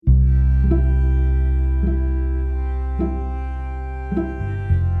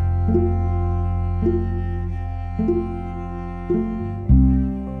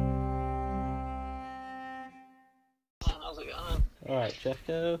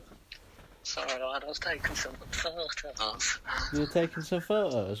Sorry, lad, I was taking some photos. You were taking some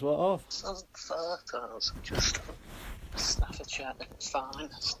photos? What of? Some photos. Just Staffordshire at its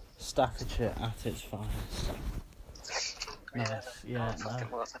finest. Staffordshire at its finest. Nice. Yeah. I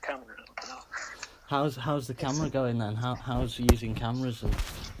fucking work the camera up now. How's the camera going then? How's using cameras and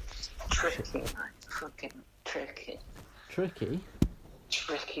Tricky, mate. Fucking tricky. tricky?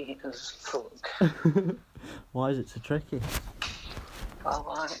 Tricky as fuck. Why is it so tricky?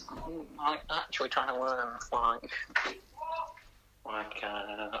 Well, I'm actually trying to learn,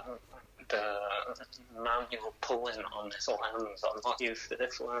 the manual pulling on this lens. I'm not used to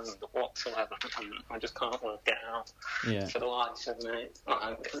this lens whatsoever, and I just can't work it out. Yeah. For the life of me,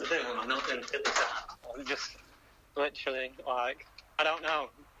 I'm not going to do that. I'm just literally, I don't know.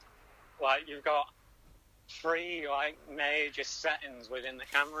 You've got 3, major settings within the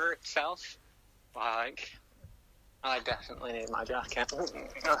camera itself. I definitely need my jacket.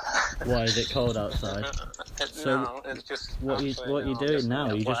 Why is it cold outside? No, it's just. What are you doing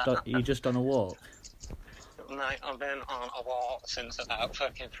now? You just on a walk? Mate, I've been on a walk since about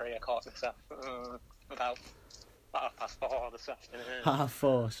fucking 3 o'clock this afternoon. About 4:30 this afternoon.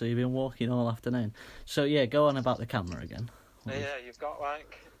 4:30. So you've been walking all afternoon. So yeah, go on about the camera again. Yeah, you've got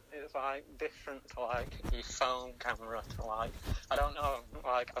it's different to your phone camera to I don't know,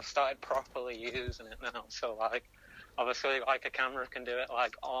 I've started properly using it now, so obviously a camera can do it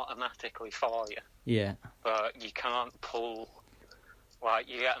automatically for you. Yeah. But you can't pull,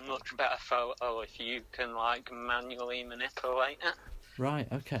 you get a much better photo if you can manually manipulate it. Right,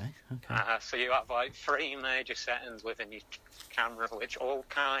 okay. So you have 3 major settings within your camera which all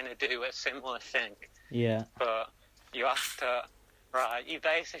kind of do a similar thing. Yeah. But you have to, you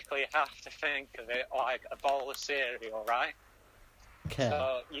basically have to think of it like a bowl of cereal, right? Okay.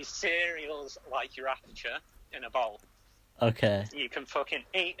 So your cereal's like your aperture in a bowl. Okay. You can fucking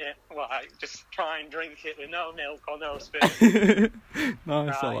eat it, just try and drink it with no milk or no spoon.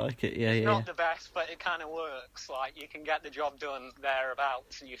 Nice, I like it, yeah. It's not the best, but it kind of works. You can get the job done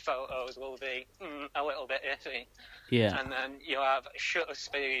thereabouts, and your photos will be a little bit iffy. Yeah. And then you have shutter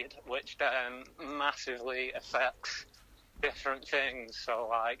speed, which then massively affects different things.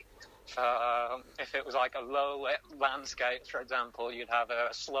 So, if it was a low-lit landscape, for example, you'd have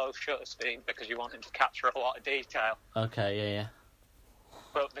a slow shutter speed because you wanted to capture a lot of detail. Okay, yeah.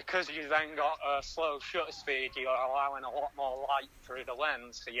 But because you then got a slow shutter speed, you're allowing a lot more light through the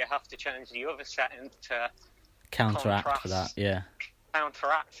lens, so you have to change the other setting to counteract that, yeah.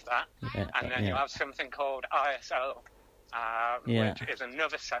 Counteract that, yeah, and then you have something called ISO, which is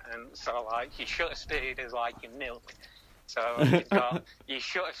another setting. So, your shutter speed is your milk. So you've got your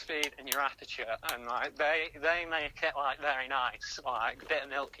shutter speed and your aperture, and they make it very nice, a bit of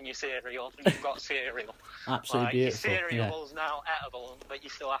milk in your cereal, and you've got cereal. Absolutely beautiful. Your cereal's now edible, but you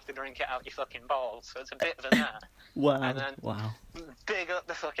still have to drink it out your fucking bowl, so it's a bit of a mess. Wow. And then big up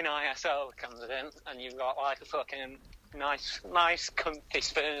the fucking ISO comes in, and you've got a fucking nice comfy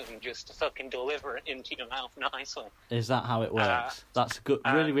spoon just to fucking deliver it into your mouth nicely. Is that how it works? That's a good,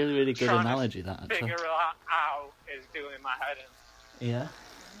 really, really, really good analogy. That actually. Figure that out is doing my head in. Yeah.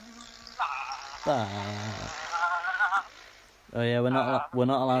 Oh yeah, we're not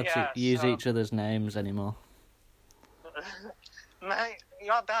allowed to use each other's names anymore. Mate,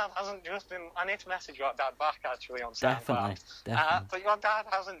 your dad hasn't just been. I need to message your dad back actually on SoundCloud. Definitely. But your dad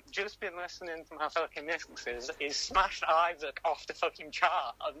hasn't just been listening to my fucking mixes. He's smashed Isaac off the fucking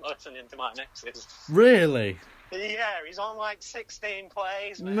chart and listening to my mixes. Really? Yeah, he's on 16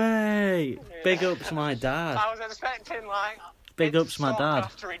 plays. Mate, big ups my dad. I was expecting big ups my dad.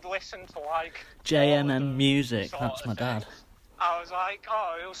 After he'd listened to JMM Music, that's my dad. I was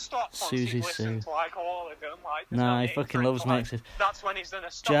he'll stop once he's listened to all of them. Nah, he fucking loves mixes. That's when he's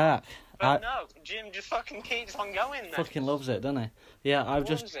gonna stop. Jack. But no, Jim just fucking keeps on going then. Fucking loves it, doesn't he? Yeah,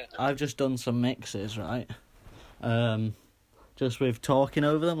 I've just done some mixes, right? Just with talking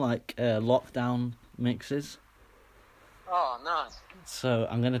over them, lockdown mixes. Oh, nice. So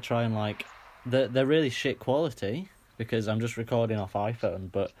I'm gonna try and they're really shit quality because I'm just recording off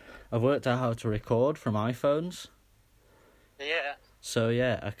iPhone, but I've worked out how to record from iPhones. Yeah. So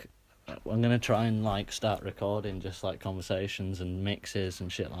yeah, I'm gonna try and start recording just conversations and mixes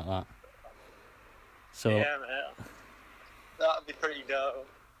and shit like that. So yeah, man, that'd be pretty dope.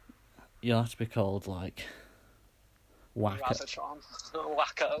 You'll have to be called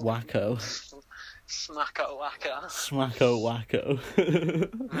Wacko. Wacko. Smacko wacko. Smacko wacko.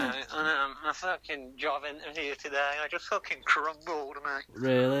 Right, my fucking job interview today, I just fucking crumbled, mate.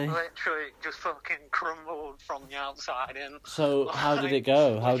 Really? Literally just fucking crumbled from the outside in. So, how did it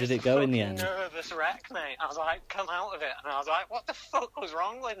go? How did it go in the end? Nervous wreck, mate. I was like, come out of it, and I was like, what the fuck was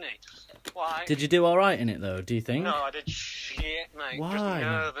wrong with me? Like, did you do alright in it, though, do you think? No, I did shit, mate. Why? Just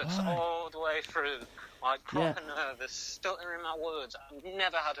nervous Why? all the way through. Like, proper nervous, stuttering my words. I've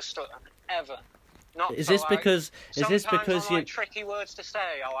never had a stutter, ever. Not Is for, this like, because sometimes on, you... like, tricky words to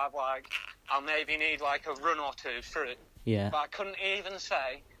say, I'll maybe need, like, a run or two through. Yeah. But I couldn't even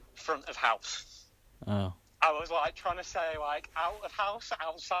say front of house. Oh. I was, like, trying to say, like, out of house,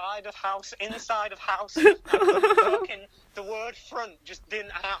 outside of house, inside of house. The word front just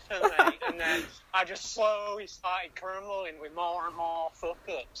didn't happen, mate. And then I just slowly started crumbling with more and more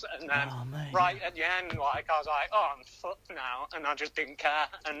fuck-ups. And then right at the end, like, I was like, oh, I'm fucked now. And I just didn't care.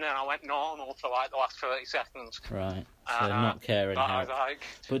 And then I went normal for, like, the last 30 seconds. Right. So not caring but how... I was like,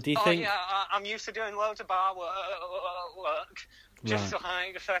 but do you think... yeah, I'm used to doing loads of bar work. Just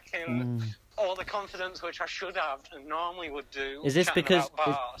like fucking all the confidence which I should have and normally would do. Is this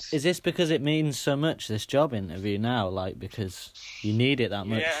because it means so much, this job interview now? Like, because you need it that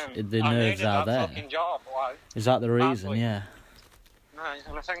much? Yeah, the nerves are there. Fucking job, like, is that the reason? badly. Yeah. Right,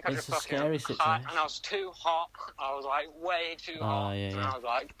 and I think I it's just a fucking scary situation. hot, and I was too hot. I was like way too hot. Yeah, and yeah. I was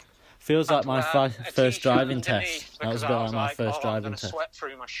like, feels like my first driving test. That was a bit like my first driving I'm test. Sweat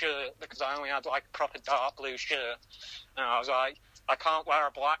through my shirt because I only had like a proper dark blue shirt, and I was like, I can't wear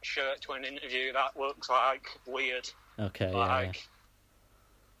a black shirt to an interview. That looks like weird. Okay, like, yeah.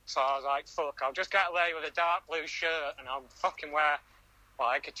 So I was like, fuck, I'll just get away with a dark blue shirt and I'll fucking wear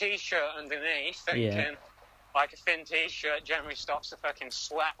like a t-shirt underneath, thinking like a thin t-shirt generally stops the fucking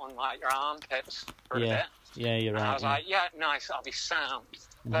sweat on like your armpits for a bit. Yeah, you're right. And I was like, yeah, nice, I'll be sound.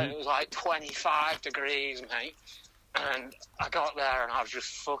 But it was like 25 degrees, mate. And I got there and I was just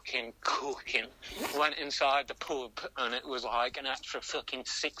fucking cooking. Went inside the pub and it was like an extra fucking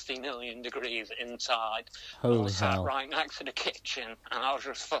 60 million degrees inside. Holy I was sat hell. right next to the kitchen and I was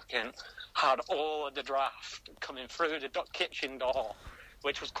just fucking had all of the draft coming through the kitchen door,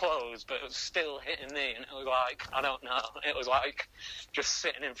 which was closed, but it was still hitting me, and it was like, I don't know, it was like just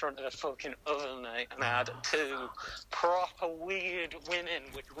sitting in front of the fucking oven, mate, and I had two proper weird women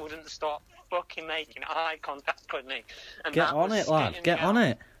which wouldn't stop fucking making eye contact with me. And get on it, lad, get on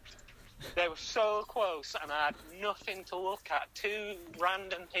it. They were so close, and I had nothing to look at. Two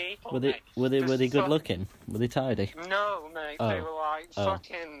random people, Were they good looking? Were they tidy? No, mate, they were like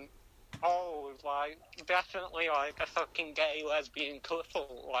fucking... old, like, definitely like a fucking gay lesbian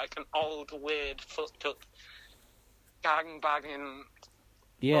couple, like an old, weird, fucked up, gang-bagging...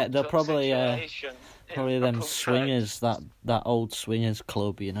 Yeah, they're probably them swingers, that old swingers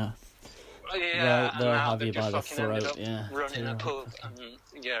club, you know. Yeah, they'll have you by the throat, running a pub, and,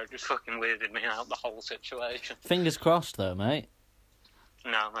 just fucking weirded me out, the whole situation. Fingers crossed, though, mate.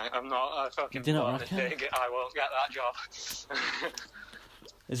 No, mate, I'm not a fucking big. I won't get that job.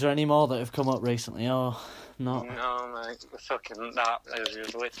 Is there any more that have come up recently, or not? No, mate. Fucking that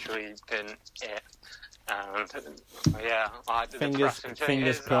has literally been it. Like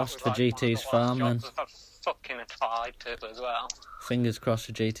fingers crossed for GT's farm, then. I've fucking applied to as well. Fingers crossed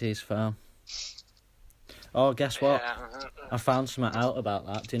for GT's farm. Oh, guess what? Yeah. I found something out about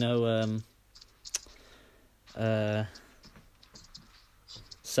that. Do you know,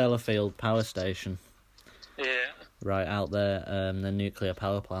 Sellafield Power Station? Yeah. Right out there, the nuclear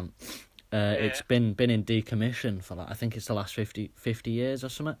power plant. It's been in decommission for I think it's the last 50 years or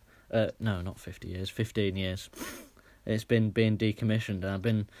something. No, not 50 years, 15 years. It's been being decommissioned,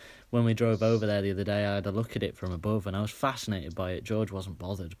 and when we drove over there the other day, I had a look at it from above, and I was fascinated by it. George wasn't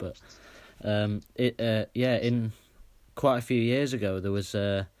bothered, but in quite a few years ago, there was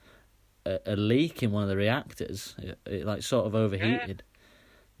a leak in one of the reactors. It like sort of overheated.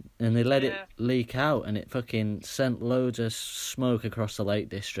 And they let it leak out, and it fucking sent loads of smoke across the Lake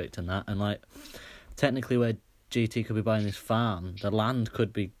District and that. And, like, technically where GT could be buying this farm, the land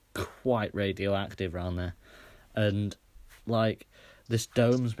could be quite radioactive around there. And, like, this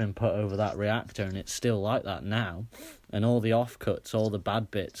dome's been put over that reactor, and it's still like that now. And all the offcuts, all the bad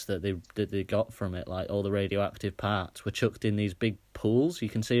bits that they got from it, like all the radioactive parts, were chucked in these big pools. You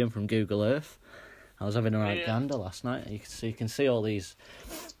can see them from Google Earth. I was having a right gander last night. You can see all these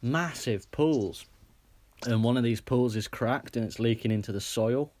massive pools, and one of these pools is cracked and it's leaking into the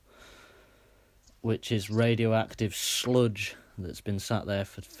soil, which is radioactive sludge that's been sat there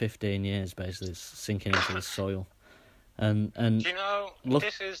for 15 years, basically. It's sinking into the soil. And do you know,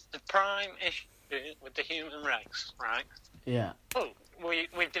 this is the prime issue with the human race, right? Yeah. Oh,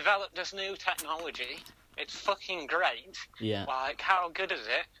 we've developed this new technology. It's fucking great. Yeah. Like, how good is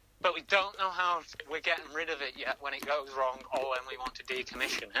it? But we don't know how we're getting rid of it yet when it goes wrong or when we want to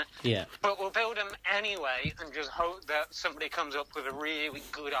decommission it. Yeah. But we'll build them anyway and just hope that somebody comes up with a really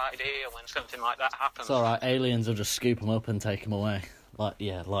good idea when something like that happens. It's alright, aliens will just scoop them up and take them away. Like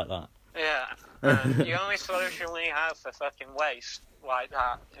that. Yeah. The only solution we have for fucking waste like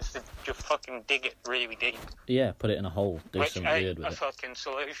that is to just fucking dig it really deep. Yeah, put it in a hole, do something weird with it. Which ain't a fucking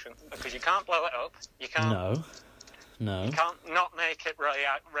solution, because you can't blow it up, you can't... No. You can't not make it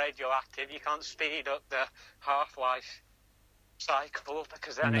radioactive, you can't speed up the half-life cycle,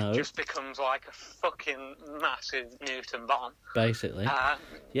 because then it just becomes like a fucking massive Newton bomb. Basically.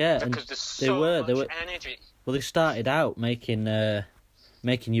 Yeah, because there's so much energy. Well, they started out making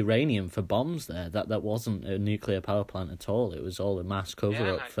uranium for bombs there. That wasn't a nuclear power plant at all. It was all a mass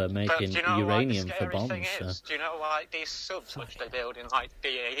cover-up for making uranium for bombs. Do you know, like, these subs which they build in, like,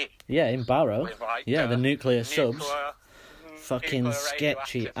 BAE? Yeah, in Barrow. With, like, the nuclear subs. Fucking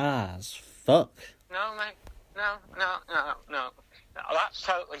sketchy as fuck. No, mate. No. That's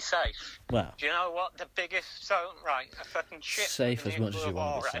totally safe. Well. Do you know what the biggest... So, right, a fucking ship... Safe as much as you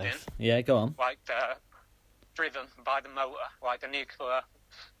want to be safe. Yeah, go on. Like, driven by the motor, like the nuclear...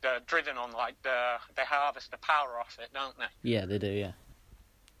 They're driven on, like, they harvest the power off it, don't they? Yeah, they do, yeah.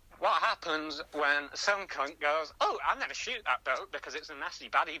 What happens when some cunt goes, oh, I'm going to shoot that boat because it's a nasty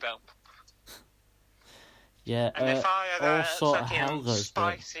baddie boat? Yeah, and they fire their fucking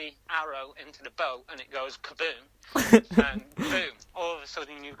spicy arrow into the boat and it goes kaboom. And boom, all of a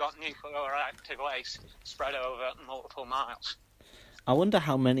sudden you've got nuclear reactive waste spread over multiple miles. I wonder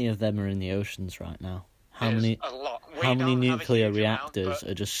how many of them are in the oceans right now. How many nuclear reactors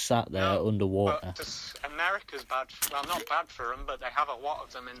are just sat there underwater? But America's bad. Well, not bad for them, but they have a lot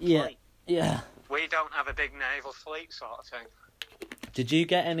of them in fleet. Yeah. We don't have a big naval fleet, sort of thing. Did you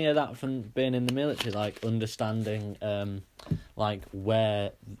get any of that from being in the military, like understanding, like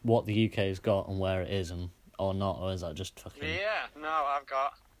what the UK's got and where it is, or not, or is that just fucking? Yeah, no, I've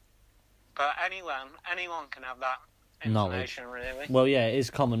got. But anyone can have that information, really. Well, yeah, it is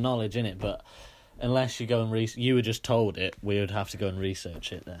common knowledge, isn't it? But unless you go and you were just told it, we would have to go and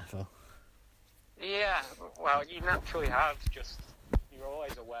research it. Therefore. Yeah, well, you naturally have. You're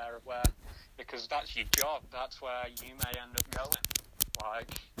always aware of where, because that's your job. That's where you may end up going.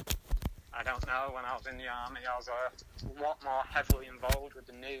 Like, I don't know, when I was in the army, I was a lot more heavily involved with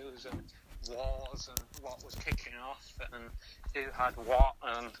the news and wars and what was kicking off and who had what,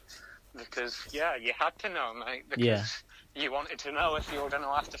 and because, you had to know, mate, because you wanted to know if you were going to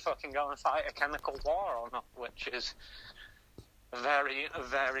have to fucking go and fight a chemical war or not, which is a very,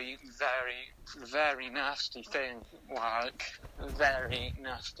 very, very, very nasty thing, like, very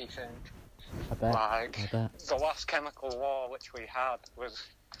nasty thing. I bet. The last chemical war which we had was,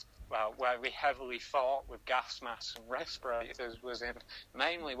 well, where we heavily fought with gas masks and respirators was in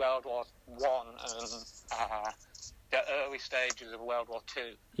mainly World War I and the early stages of World War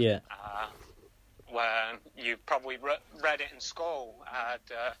II. Yeah. When you probably read it in school,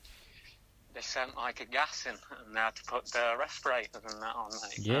 they sent like a gas in and they had to put the respirators and that on,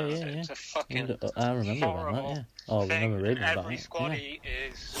 mate. Yeah. It's a fucking I remember about that, yeah. Oh, I remember reading about it. Every squaddy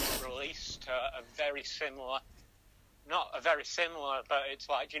is released to a very similar, not a very similar, but it's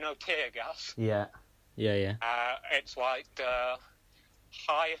like, do you know tear gas? Yeah. It's like the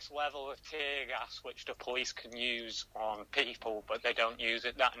highest level of tear gas which the police can use on people, but they don't use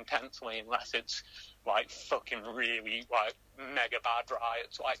it that intensely unless it's like fucking really like mega bad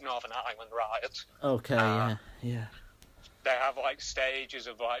riots, like Northern Ireland riots. Okay, yeah. They have like stages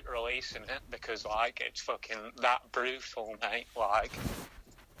of like releasing it because like it's fucking that brutal, mate. Like,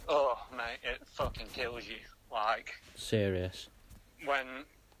 oh mate, it fucking kills you. Like, serious.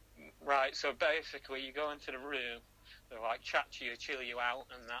 So basically you go into the room, they like chat to you, chill you out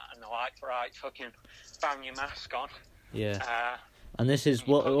and that, and they're like, right, fucking bang your mask on. Yeah. And this is,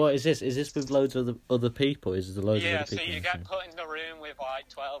 what is this? Is this with loads of other people? Is there loads of other people? Yeah, so you get put in the room with like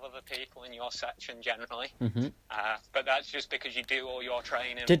 12 other people in your section generally. Mm-hmm. But that's just because you do all your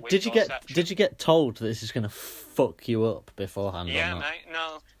training Did you get told that this is going to fuck you up beforehand? Yeah, mate,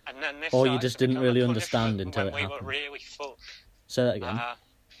 no. And then this or you just didn't really understand until it happened? We were really full. Say that again.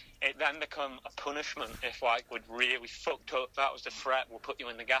 It then become a punishment if, like, we'd really fucked up. That was the threat. We'll put you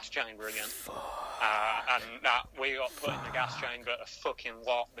in the gas chamber again. And that we got put in the gas chamber a fucking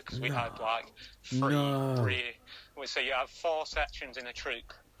lot because we had, like, three. So you have 4 sections in a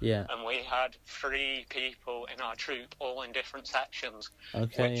troop. Yeah. And we had 3 people in our troop, all in different sections,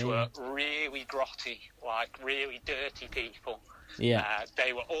 which were really grotty, like, really dirty people. Yeah.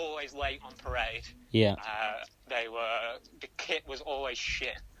 They were always late on parade. Yeah. The kit was always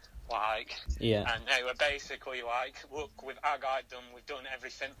shit. Like, yeah. And they were basically like, look, with our guy done, we've done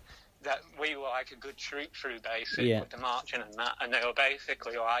everything. That we were like a good troop through, basically, with the marching and that. And they were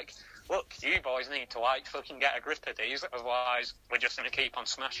basically like, look, you boys need to like fucking get a grip of these, otherwise we're just going to keep on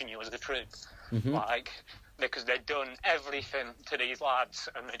smashing you as a troop. Mm-hmm. Like, because they'd done everything to these lads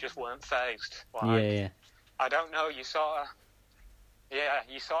and they just weren't phased. Like, yeah. I don't know, you sort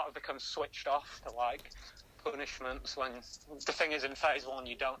of become switched off to like punishments when the thing is in phase 1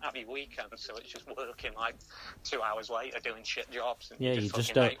 you don't have your weekends, so it's just working like 2 hours later doing shit jobs and you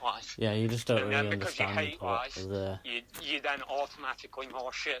just don't hate life. Yeah, you just don't and really because understand you hate life, you then automatically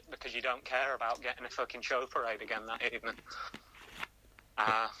more shit because you don't care about getting a fucking show parade again that evening.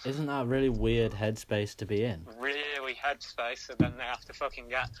 Isn't that a really weird headspace to be in? Really headspace, so then they have to fucking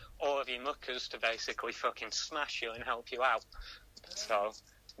get all of your muckers to basically fucking smash you and help you out. So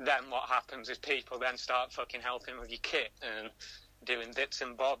then what happens is people then start fucking helping with your kit and doing bits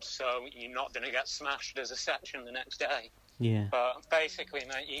and bobs, so you're not going to get smashed as a section the next day. Yeah. But basically,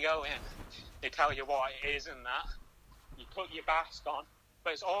 mate, you go in, they tell you what it is and that, you put your mask on,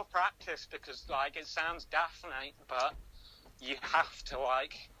 but it's all practice because, like, it sounds daft, mate, but you have to,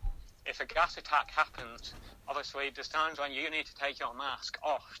 like, if a gas attack happens, obviously there's times when you need to take your mask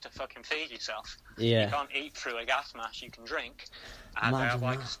off to fucking feed yourself. Yeah. You can't eat through a gas mask, you can drink. And they have,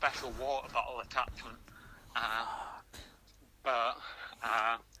 like, a special water bottle attachment.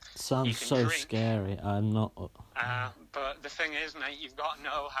 Sounds so drink. Scary. I'm not... But the thing is, mate, you've got to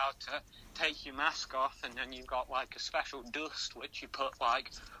know how to take your mask off, and then you've got, like, a special dust which you put,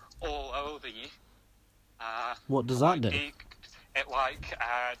 like, all over you. What does that do? It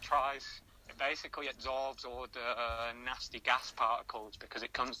basically absorbs all the nasty gas particles because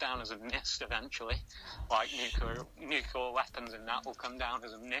it comes down as a mist eventually. Like nuclear weapons and that will come down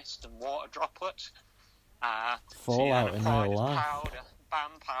as a mist and water droplets. Fallout in real life.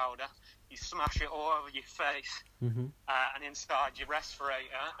 Bam powder. You smash it all over your face and inside your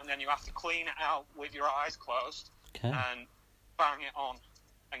respirator, and then you have to clean it out with your eyes closed and bang it on.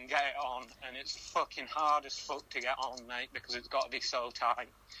 And get it on, and it's fucking hard as fuck to get on, mate, because it's got to be so tight.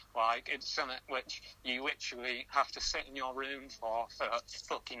 Like, it's something which you literally have to sit in your room for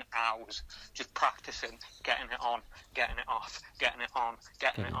fucking hours, just practicing, getting it on, getting it off, getting it on,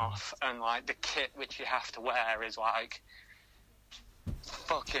 getting it off. And, like, the kit which you have to wear is, like,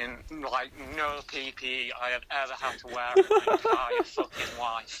 fucking, like, no PPE I have ever had to wear in my entire fucking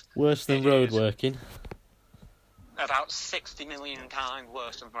life. Worse than road working? About 60 million times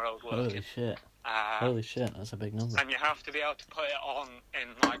worse than road working. Holy shit, that's a big number. And you have to be able to put it on in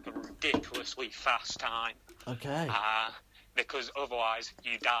like a ridiculously fast time. Okay. Because otherwise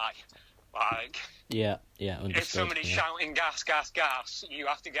you die. Like, yeah, if somebody's shouting gas, gas, gas, you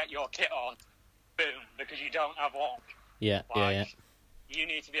have to get your kit on. Boom, because you don't have one. Yeah. You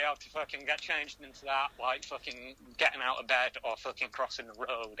need to be able to fucking get changed into that, like fucking getting out of bed or fucking crossing the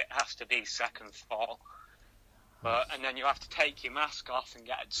road. It has to be second thought. And then you have to take your mask off and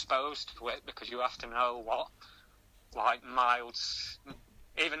get exposed to it because you have to know what, like, mild,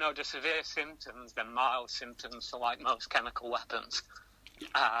 even though they're severe symptoms, they're mild symptoms for, like, most chemical weapons.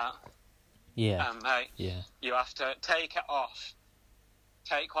 You have to take it off,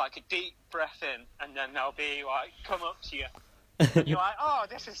 take, like, a deep breath in, and then they'll be, like, come up to you. And you're like, oh,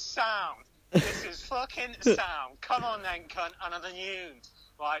 this is sound. This is fucking sound. Come on then, cunt, and I'm immune.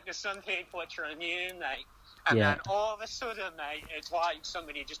 Like, there's some people which are immune, mate. And then all of a sudden, mate, it's like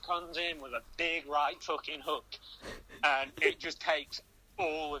somebody just comes in with a big right fucking hook and it just takes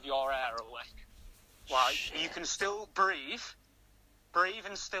all of your air away. Like, you can still breathe.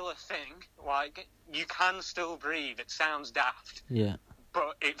 Breathing's still a thing. Like, you can still breathe. It sounds daft. Yeah.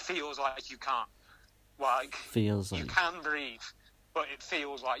 But it feels like you can't. Like, you can breathe, but it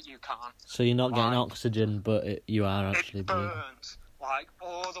feels like you can't. So you're not getting oxygen, but you are actually breathing. It burns. Like,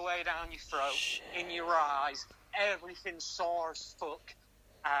 all the way down your throat, in your eyes, everything's sore as fuck.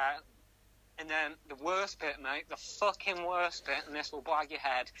 And then the worst bit, mate, the fucking worst bit, and this will blag your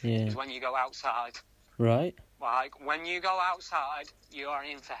head, is when you go outside. Right. Like, when you go outside, you are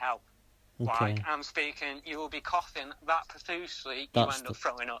in for hell. Okay. Like, I'm speaking, you will be coughing that profusely, you end up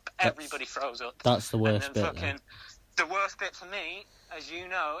throwing up. Everybody throws up. That's the worst bit, the worst bit for me, as you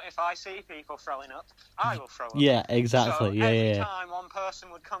know, if I see people throwing up, I will throw up. Yeah, exactly. So every time one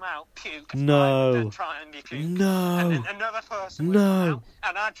person would come out, puke, no, I would then try and be puke. No. And then another person would come out,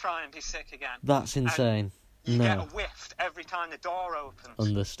 and I'd try and be sick again. That's insane. You get a whiff every time the door opens.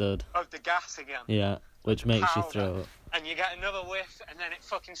 Understood. Of the gas again. Yeah. which makes powder, you throw up. And you get another whiff, and then it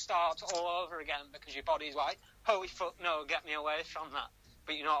fucking starts all over again because your body's like, holy fuck, no, get me away from that.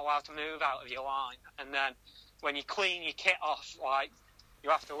 But you're not allowed to move out of your line. And then when you clean your kit off, like, you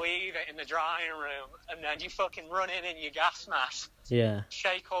have to leave it in the drying room, and then you fucking run in your gas mask. Yeah.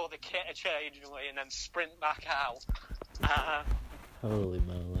 Shake all the kit occasionally, and then sprint back out. Holy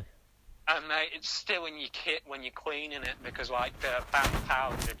moly. And mate, it's still in your kit when you're cleaning it, because like the bath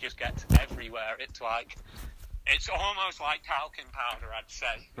powder just gets everywhere. It's like, it's almost like talcum powder, I'd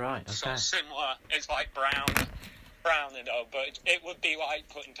say. Right, okay. So similar, it's like brown though, but it would be like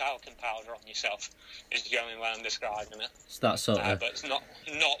putting talcum powder on yourself, is the only way I'm describing it. It's that sort of... But it's not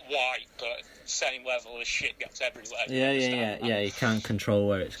white, but same level as shit gets everywhere. Yeah, you can't control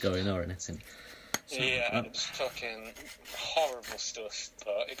where it's going or anything. So, it's fucking horrible stuff,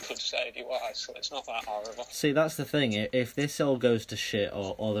 but it could save your life, so it's not that horrible. See, that's the thing. If this all goes to shit,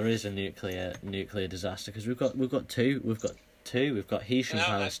 or there is a nuclear disaster, because we've got two. We've got Heysham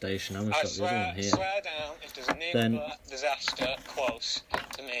Power Station, and we've got the other one here. I swear down, if there's a nuclear disaster close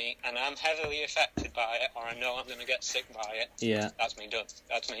to me, and I'm heavily affected by it, or I know I'm going to get sick by it, that's me done.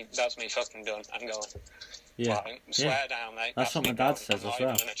 That's me fucking done. I'm going. Yeah. Like, swear down, mate. That's what my dad says as well. I'm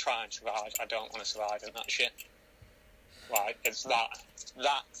not even going to try and survive. I don't want to survive in that shit. Like, it's that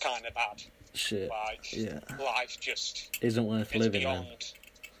kind of bad. Shit. Like, life just... isn't worth living beyond. now.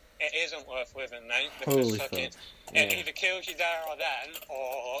 It isn't worth living, mate. Holy fucking, fuck. It either kills you there or then,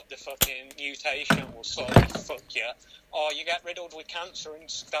 or the fucking mutation will slowly fuck you, or you get riddled with cancer and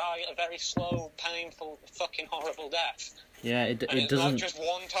die a very slow, painful, fucking horrible death. Yeah, it it's doesn't... not just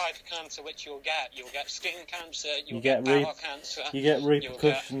one type of cancer which you'll get. You'll get skin cancer, you'll get bowel cancer. You get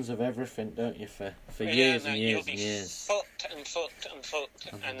repercussions of everything, don't you, for years and years and years. Fucked,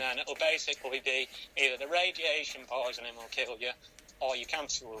 and then it'll basically be either the radiation poisoning will kill you, or your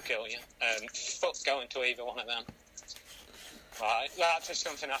cancer will kill you. Fuck going to either one of them. Right, that's if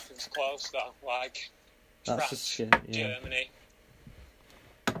something happens close though, like that's France, Germany,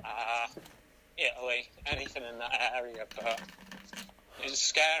 Italy, anything in that area. But it's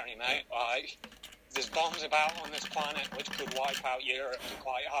scary, mate. Like, there's bombs about on this planet which could wipe out Europe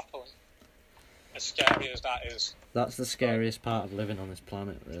quite happily. As scary as that is. That's the scariest part of living on this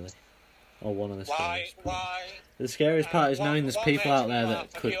planet, really. Or one of the scariest. Why? The scariest part is knowing there's people out there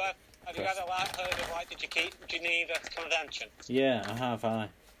that could... Have you ever heard of like the Geneva Convention? Yeah, I have.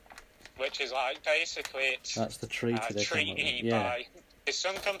 Which is like basically that's the treaty. Treaty by. There's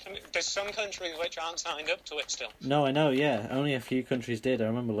some countries which aren't signed up to it still. No, I know. Yeah, only a few countries did. I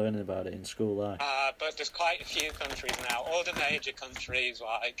remember learning about it in school. But there's quite a few countries now. All the major countries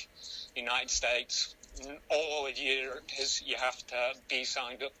like United States, all of Europe you have to be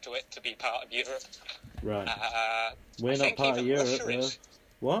signed up to it to be part of Europe. Right. We're not part of Europe, though.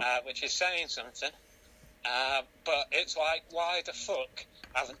 What? Which is saying something. But it's like, why the fuck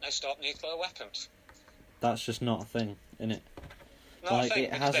haven't they stopped nuclear weapons? That's just not a thing, innit? Not a thing,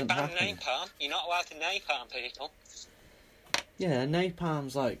 because they banned napalm. You're not allowed to napalm people. Yeah,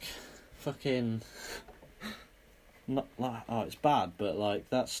 napalm's like fucking... not like... Oh, it's bad, but like,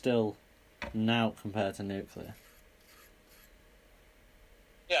 that's still now compared to nuclear.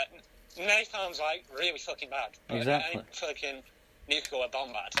 Yeah, napalm's like really fucking bad. Exactly. It ain't fucking nuclear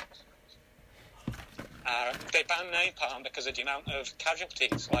bomb bad. They banned napalm because of the amount of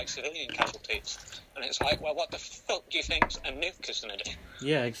casualties, like civilian casualties. And it's like, well, what the fuck do you think a nuke is going to do?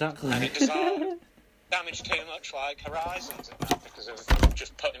 Yeah, exactly. And it does damage too much, like Horizons and that, because of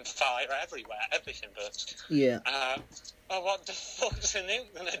just putting fire everywhere, everything bursts. Yeah. Well, what the fuck is a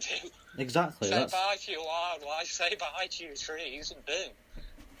nuke going to do? Exactly. Say bye to your wildlife, say bye to your trees, and boom.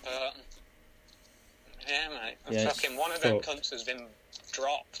 But, yeah, mate. Yeah, fucking one of them cunts has been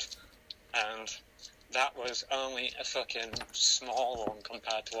dropped, and that was only a fucking small one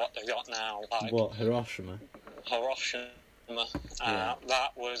compared to what they got now. Like, what, Hiroshima?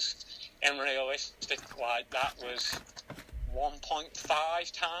 That was, in realistic, like, that was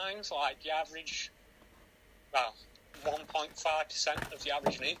 1.5 times, like, the average, well, 1.5% of the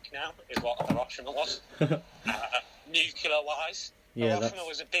average nuke now is what Hiroshima was, nuclear-wise. Yeah, Hiroshima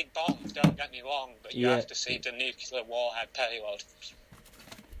was a big bomb, don't get me wrong, but you have to see the nuclear warhead payload.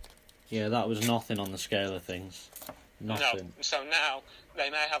 Yeah, that was nothing on the scale of things. Nothing. No, so now they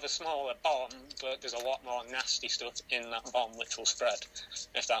may have a smaller bomb, but there's a lot more nasty stuff in that bomb which will spread,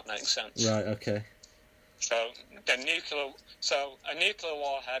 if that makes sense. Right, okay. So a nuclear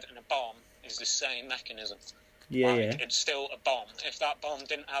warhead and a bomb is the same mechanism. Yeah, It's still a bomb. If that bomb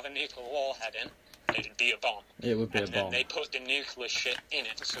didn't have a nuclear warhead in, it'd be a bomb. It would be a bomb. And then they put the nuclear shit in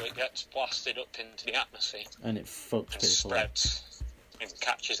it, so it gets blasted up into the atmosphere. And it fucks people spreads. And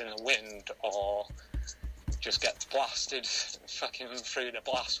catches in the wind, or just get blasted fucking through the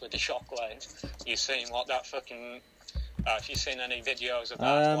blast with the shockwave. You seen what that fucking... if you've seen any videos of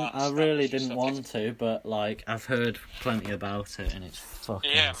that blast... I really didn't want to, but, like, I've heard plenty about it, and it's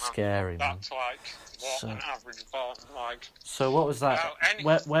fucking scary, man. That's, like, what an average bomb, like... So what was that?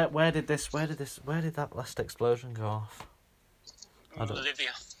 Where did that last explosion go off?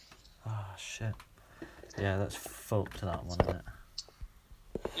 Libya. Oh, shit. Yeah, that's fucked, that one, isn't it?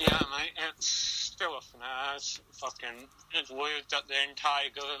 Yeah, mate, it's still up in the air. It's weird that the entire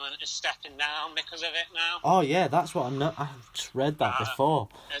government is stepping down because of it now. Oh, yeah, that's what I've just read that before.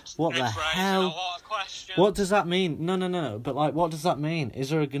 What the hell? A lot of questions. What does that mean? No, but, like, what does that mean? Is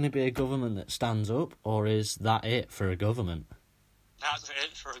there going to be a government that stands up, or is that it for a government? That's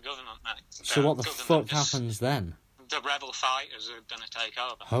it for a government, mate. So what the fuck happens then? The rebel fighters are going to take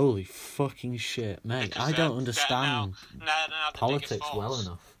over. Holy fucking shit, mate. I don't understand politics well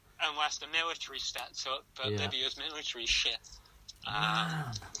enough. Unless the military steps up, but Libya's military shit.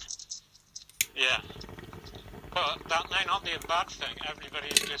 Yeah. But that may not be a bad thing.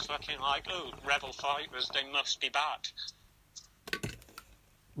 Everybody's just looking like, oh, rebel fighters, they must be bad.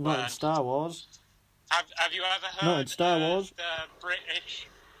 Not in Star Wars. Have you ever heard Not in Star Wars. The British,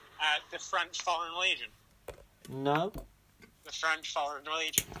 the French Foreign Legion? No. The French Foreign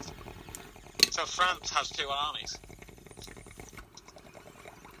Legion. So France has two armies.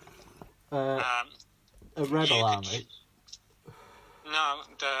 A rebel army? No,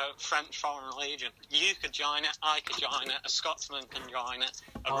 the French Foreign Legion. You could join it, I could join it, a Scotsman can join it,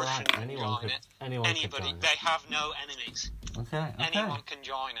 a Russian can join it. Anybody. They have no enemies. Okay. Anyone can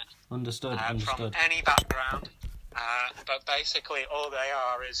join it. Understood. From any background. But basically all they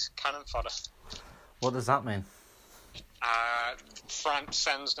are is cannon fodder. What does that mean? France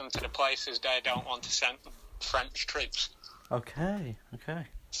sends them to the places they don't want to send French troops. Okay.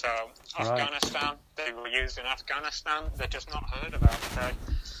 So, Afghanistan, they were used in Afghanistan, they're just not heard about.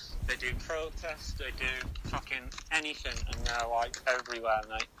 They do protests, they do fucking anything, and they're, like, everywhere,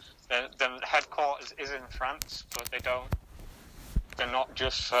 mate. The headquarters is in France, but they're not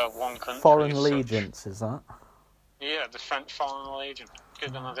just for one country. Foreign Legions, is that? Yeah, the French Foreign Legion.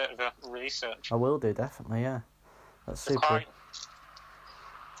 Give them a bit of a research. I will do, definitely, yeah. That's super. They're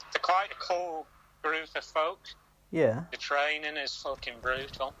quite a cool group of folk. Yeah. The training is fucking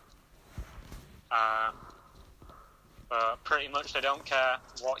brutal. But pretty much they don't care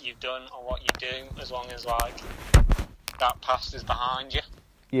what you've done or what you do, as long as, like, that past is behind you.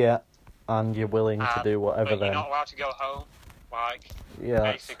 Yeah, and you're willing to do whatever but you're not allowed to go home. Like,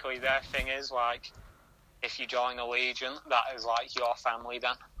 basically their thing is, like, if you join a legion, that is, like, your family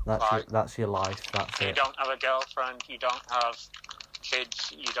then. That's your life, that's it. You don't have a girlfriend, you don't have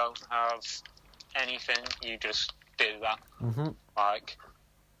kids, you don't have anything, you just do that. Mm-hmm. Like,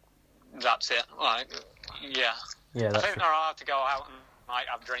 that's it. Like, yeah. I think they're allowed to go out and, like,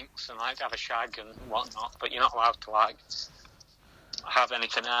 have drinks and, like, have a shag and whatnot, but you're not allowed to, like, have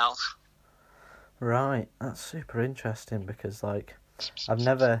anything else. Right, that's super interesting because, like, I've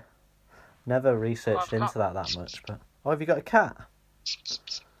never researched into that much, but... Oh, have you got a cat?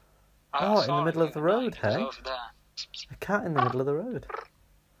 Oh, in the middle of the road, hey? A cat in the middle of the road.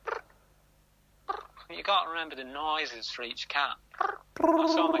 You got to remember the noises for each cat. I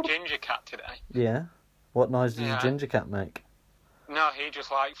saw my ginger cat today. Yeah? What noise does your ginger cat make? No, he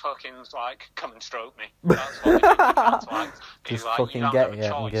just, like, fucking, like, come and stroke me. That's what the ginger cat's like. Just like, fucking get you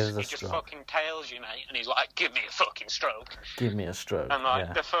and gives a stroke. He just fucking tails you, mate, and he's like, give me a fucking stroke. Give me a stroke, and,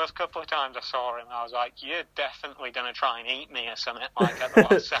 like, the first couple of times I saw him, I was like, you're definitely going to try and eat me or something, like, at the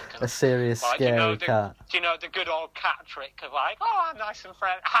last second. A serious, like, scary cat. Do you know the good old cat trick of, like, oh, I'm nice and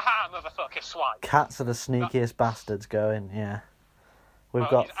friendly, haha, motherfucker, swipe. Cats are the sneakiest bastards going, yeah. We've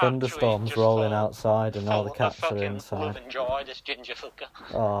got thunderstorms rolling outside and all the cats are inside. Love and joy, this ginger fucker.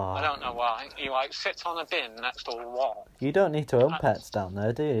 Oh. I don't know why. He, like, sits on a bin next to a wall. You don't need to own pets down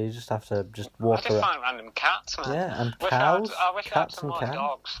there, do you? You just have to just walk around. I just find random cats, man. Yeah, and cows. I wish I had some more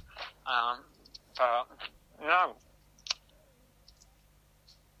dogs. But, no.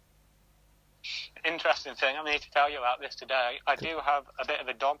 Interesting thing, I need to tell you about this today. I do have a bit of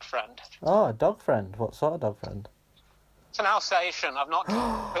a dog friend. Oh, a dog friend? What sort of dog friend? It's an Alsatian. I've not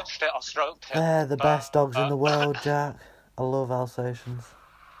touched it or stroked it. They're the best dogs in the world, Jack. I love Alsatians.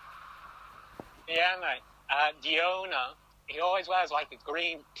 Yeah, mate. The owner, he always wears, like, a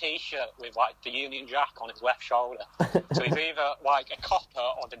green T-shirt with, like, the Union Jack on his left shoulder. So he's either, like, a copper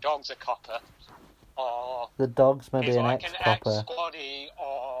or the dog's a copper. Or the dog's maybe an like ex-copper. An ex-squaddy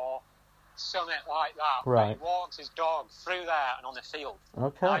or something like that. Right. He walks his dog through there and on the field.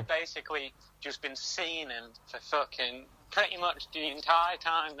 Okay. I've basically just been seeing him for fucking... pretty much the entire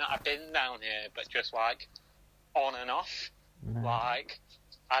time that I've been down here, but just, like, on and off. No. Like,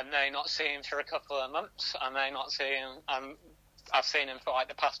 I may not see him for a couple of months. I may not see him. I've seen him for like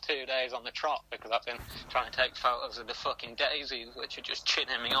the past 2 days on the trot because I've been trying to take photos of the fucking daisies, which are just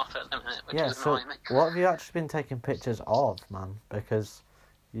chinning me off at the minute, which is annoying me. What have you actually been taking pictures of, man? Because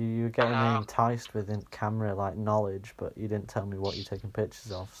you're getting me enticed with camera like knowledge, but you didn't tell me what you're taking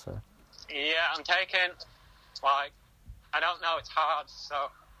pictures of. So. Yeah, I'm taking like, I don't know. It's hard. So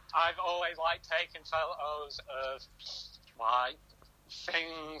I've always liked taking photos of like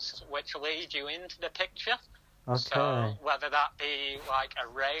things which lead you into the picture. Okay. So whether that be like a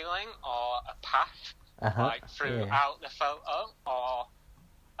railing or a path, like throughout the photo, or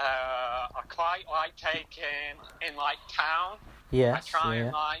I quite like taking in like town. Yes. I try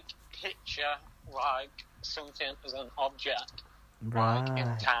and like picture like something as an object, right, like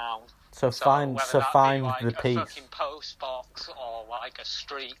in town. So find like the piece. A fucking post box or like a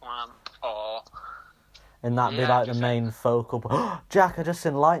street lamp or. And that'd be like the main focal point. Jack, I just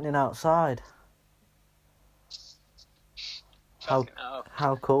seen lightning outside.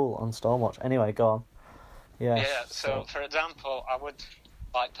 How cool on Stormwatch. Anyway, go on. Yes, yeah, so for example, I would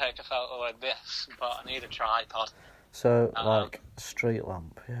like take a photo of this, but I need a tripod. So, like, street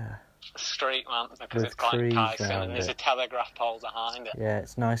lamp, yeah. Street lamp, because with it's quite enticing, and there's a telegraph pole behind it. Yeah,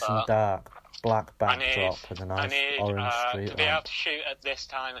 it's nice and dark. Black backdrop with a nice orange street to be able to shoot at this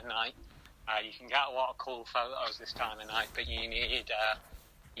time of night, you can get a lot of cool photos this time of night, but you need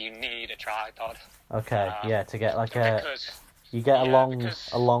a tripod. Okay, to get like because, you get a long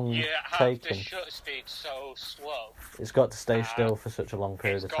taking. The shutter speed so slow. It's got to stay still for such a long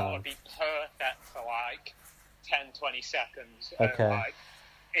period of time. It's got to be perfect for like 10-20 seconds. Okay. And, like,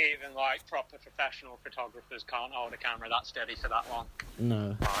 even like proper professional photographers can't hold a camera that steady for that long.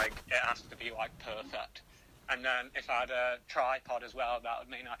 No. Like, it has to be like perfect. And then if I had a tripod as well, that would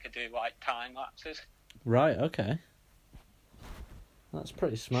mean I could do like time lapses. Right. Okay. That's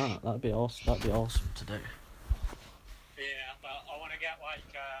pretty smart. That'd be awesome. That'd be awesome to do. Yeah, but I want to get like,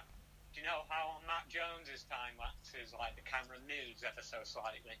 do you know how on Matt Jones's time lapses, like the camera moves ever so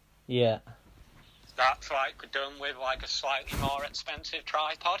slightly? Yeah. That's like done with like a slightly more expensive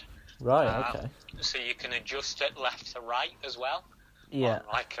tripod. Right. Okay. So you can adjust it left to right as well. Yeah.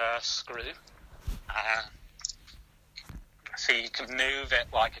 On like a screw. So you can move it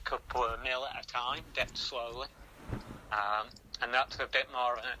like a couple of mil at a time, dead slowly. And that's a bit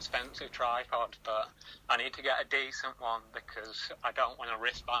more of an expensive tripod, but I need to get a decent one because I don't want to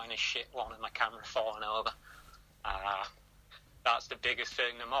risk buying a shit one and my camera falling over. That's the biggest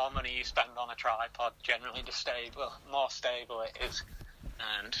thing. The more money you spend on a tripod, generally the more stable it is.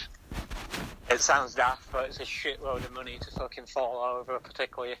 And it sounds daft, but it's a shitload of money to fucking fall over,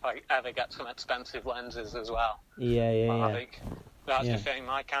 particularly if I ever get some expensive lenses as well. Yeah. I think that's the thing.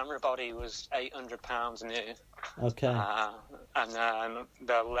 My camera body was £800 new. Okay. And then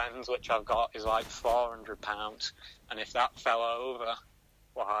the lens which I've got is like £400. And if that fell over,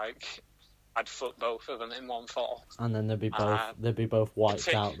 like, I'd fuck both of them in one fall. And then they'd be both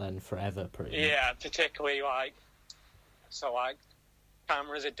wiped out then forever, pretty much. Yeah, particularly like, so like,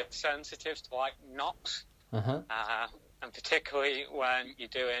 cameras are sensitive to like knocks. And particularly when you're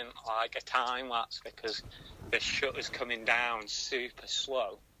doing like a time lapse, because the shutter's coming down super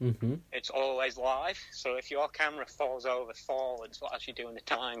slow. Mm-hmm. It's always live, so if your camera falls over forwards as you're doing the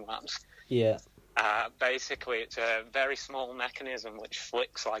time lapse, basically it's a very small mechanism which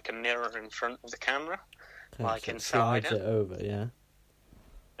flicks like a mirror in front of the camera, like so inside it over, yeah.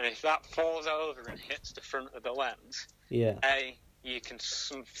 And if that falls over and hits the front of the lens, you can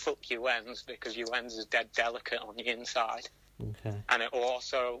fuck your lens because your lens is dead delicate on the inside. Okay. And it will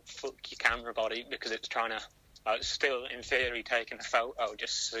also fuck your camera body because it's trying to, still in theory, taking a photo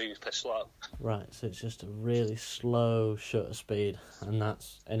just super slow. Right, so it's just a really slow shutter speed, and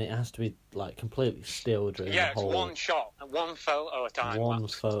it has to be like completely still during the whole. Yeah, it's one shot, one photo a time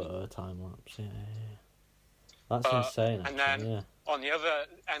lapse. One photo a time lapse. Yeah. That's insane. Actually, and then on the other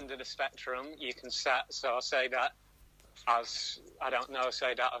end of the spectrum, you can set. So say that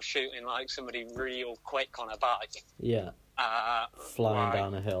say that I'm shooting like somebody real quick on a bike. Yeah. Flying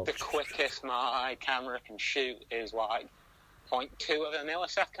down a hill. The quickest my camera can shoot is like 0.2 of a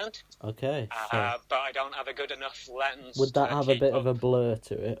millisecond. Okay. But I don't have a good enough lens. Would that have a bit of a blur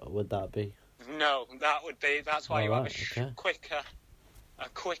to it, or would that be? No, that's why you have a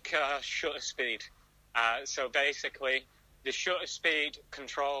quicker shutter speed. So basically, the shutter speed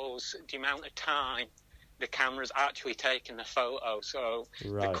controls the amount of time the camera's actually taking the photo. So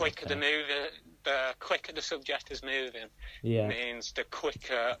the quicker the quicker the subject is moving, means the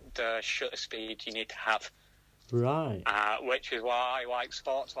quicker the shutter speed you need to have. Right. Which is why, like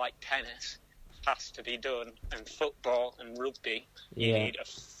sports like tennis, has to be done, and football and rugby, you need a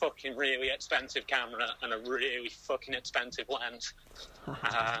fucking really expensive camera and a really fucking expensive lens.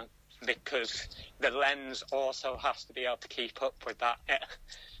 Because the lens also has to be able to keep up with that. It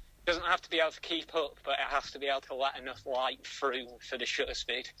doesn't have to be able to keep up, but it has to be able to let enough light through for the shutter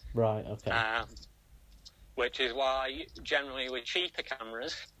speed. Right, okay. Which is why, generally, with cheaper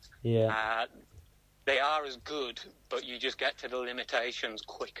cameras, they are as good, but you just get to the limitations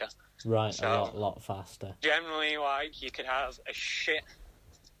quicker. Right, so, a lot faster. Generally, like, you could have a shit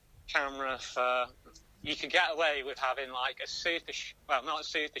camera for... You could get away with having, like, a super... well, not a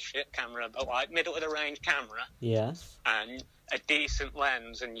super shit camera, but, like, middle-of-the-range camera. Yes. And a decent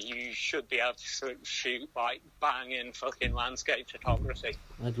lens, and you should be able to shoot, like, banging fucking landscape photography.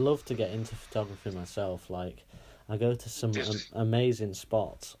 I'd love to get into photography myself. Like, I go to some amazing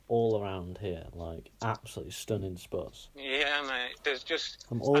spots all around here, like, absolutely stunning spots. Yeah, mate, there's just...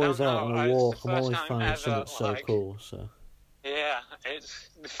 I'm always out on a walk, I'm always finding something so cool, so... Yeah, it's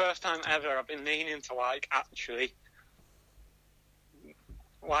the first time ever I've been meaning to, like, actually...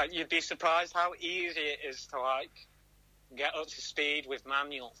 Like, you'd be surprised how easy it is to, like, get up to speed with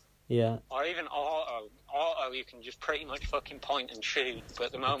manual. Yeah. Or even auto. Auto, you can just pretty much fucking point and shoot,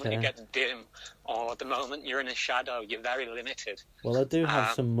 but the moment it gets dim, or the moment you're in a shadow, you're very limited. Well, I do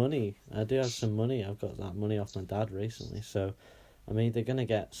have some money. I've got that money off my dad recently, so I'm either going to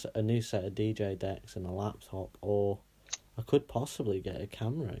get a new set of DJ decks and a laptop, or I could possibly get a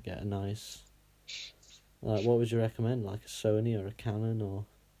camera, get a nice... Like, what would you recommend? Like a Sony or a Canon, or...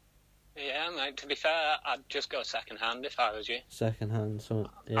 Yeah, mate, to be fair, I'd just go second-hand if I was you. Second-hand, so...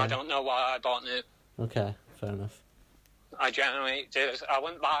 Yeah. I don't know why I bought new. Okay, fair enough. I generally do. I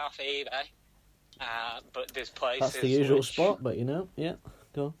wouldn't buy off eBay, but there's places... That's the usual spot, but you know, yeah,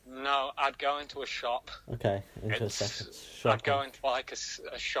 go on. No, I'd go into a shop. Okay, into a second shop. I'd go into, like,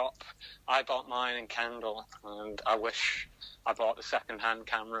 a shop. I bought mine in Kendal, and I wish I bought the second-hand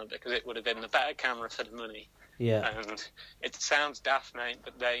camera, because it would have been the better camera for the money. Yeah. And it sounds daft, mate,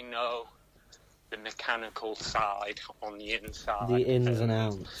 but they know the mechanical side on the inside. The ins and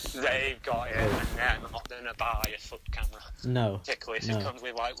outs. They've got it, and they're not going to buy a foot camera. No. Particularly if it comes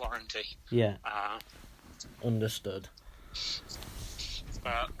with, like, warranty. Yeah. Understood.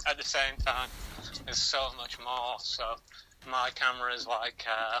 But at the same time, there's so much more. So my camera is like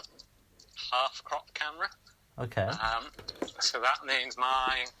a half-crop camera. Okay. So that means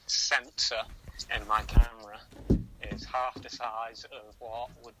my sensor in my camera is half the size of what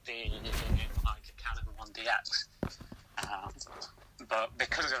would be in like a Canon 1DX. But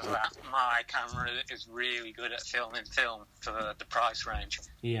because of that, my camera is really good at filming film for the price range.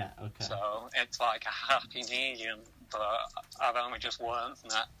 Yeah, okay. So it's like a happy medium, but I've only just learned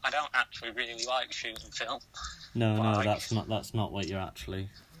that I don't actually really like shooting film. No, that's not what you're actually...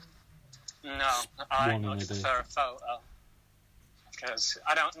 No, I much prefer a photo. Because,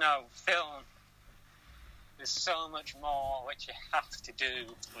 I don't know, film... There's so much more which you have to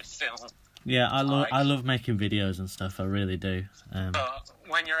do with film. Yeah, I love making videos and stuff, I really do. But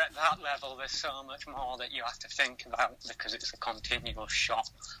when you're at that level, there's so much more that you have to think about because it's a continuous shot.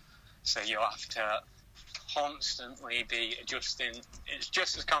 So you have to constantly be adjusting. It's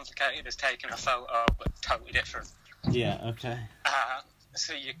just as complicated as taking a photo, but totally different. Yeah, okay.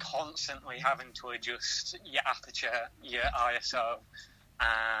 So you're constantly having to adjust your aperture, your ISO,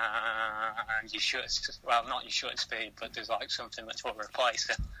 and your shutter, well, not your shutter speed, but there's like something which will replace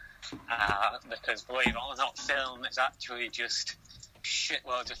it. Because believe it or not, film is actually just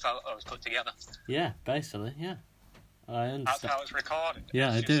shitloads of photos put together. Yeah, basically, yeah. I understand. That's how it's recorded.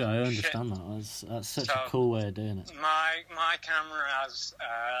 Yeah, I do. I understand that. That's such a cool way of doing it. My camera has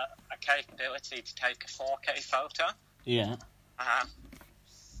a capability to take a 4K photo. Yeah.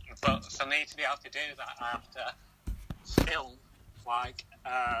 But for me to be able to do that, I have to film like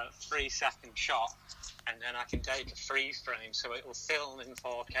a 3-second shot, and then I can take a freeze frame, so it will film in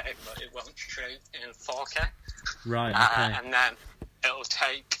 4K, but it won't shoot in 4K. Right. Okay. And then it'll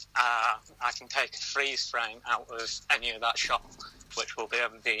take. I can take a freeze frame out of any of that shot, which will be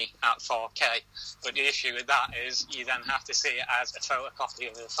able to be at 4K. But the issue with that is you then have to see it as a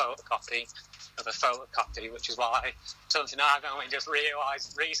photocopy of a photocopy of a photocopy, which is why something I've only just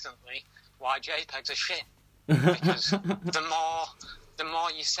realised recently why JPEGs are shit. Because the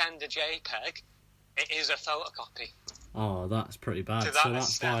more you send a JPEG, it is a photocopy. Oh, that's pretty bad. So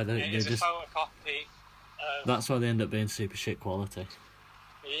that's why they just... a photocopy. That's why they end up being super shit quality.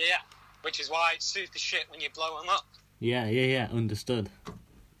 Yeah, which is why it's super shit when you blow them up. Yeah, understood.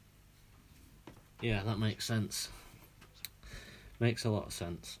 Yeah, that makes sense. Makes a lot of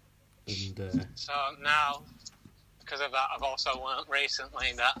sense. And, So now, because of that, I've also learnt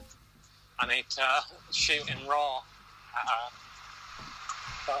recently that I need to shoot in RAW.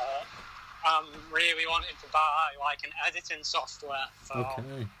 But I'm really wanting to buy like an editing software for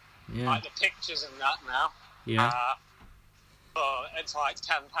like the pictures and that now. Yeah. But it's like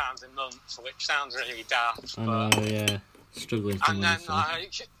 £10 a month, which sounds really daft. I know, yeah. Struggling to And then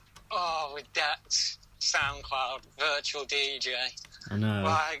with that SoundCloud virtual DJ. I know.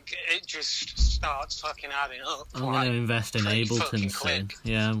 Like, it just starts fucking adding up. I'm going to invest in Ableton soon.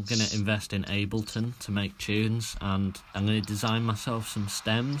 Yeah, I'm going to invest in Ableton to make tunes, and I'm going to design myself some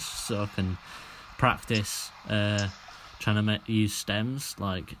stems so I can practice trying to use stems.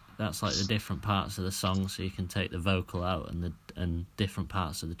 Like, that's like the different parts of the song, so you can take the vocal out and different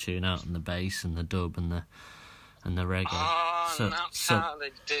parts of the tune out, and the bass and the dub and the reggae. Oh, how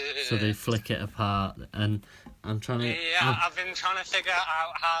they do it. So they flick it apart, and I'm trying to... Yeah, I've been trying to figure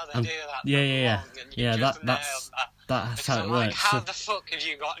out how they do that. Yeah, that's how it works. Like, how the fuck have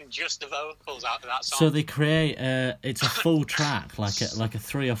you gotten just the vocals out of that song? So they create it's a full track, like a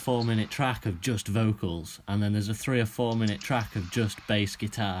 3 or 4 minute track of just vocals, and then there's a 3 or 4 minute track of just bass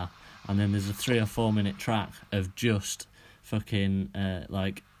guitar, and then there's a 3 or 4 minute track of just fucking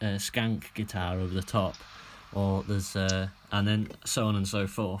skank guitar over the top. Or there's and then so on and so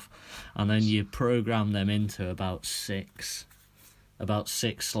forth, and then you program them into about six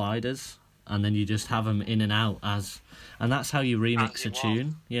sliders, and then you just have them in and out and that's how you remix a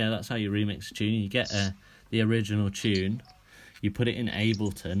tune. Yeah, that's how you remix a tune. You get the original tune, you put it in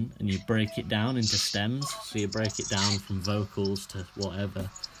Ableton, and you break it down into stems. So you break it down from vocals to whatever,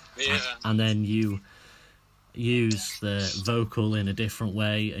 and then you use the vocal in a different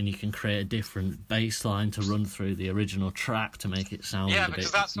way, and you can create a different bass line to run through the original track to make it sound a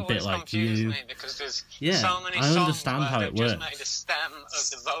bit like you. Me because there's so many I understand how it works. Just made a stem of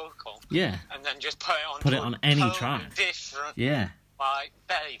the vocal, and then just put it on any totally track. Different, like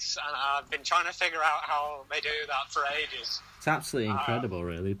bass, and I've been trying to figure out how they do that for ages. It's absolutely incredible,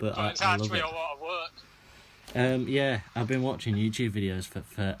 really. But it's I love actually it. a lot of work. I've been watching YouTube videos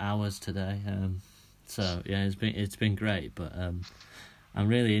for hours today. So yeah, it's been great, but I'm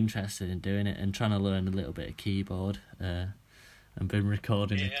really interested in doing it and trying to learn a little bit of keyboard. I've been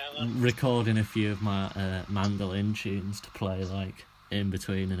recording a few of my mandolin tunes to play like in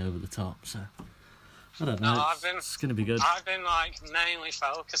between and over the top. So I don't know. It's gonna be good. I've been like mainly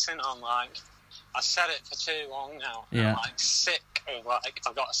focusing on like I said it for too long now. Yeah. I'm like sick of like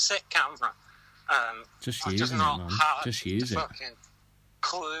I've got a sick camera. Just using it, man. Just use it.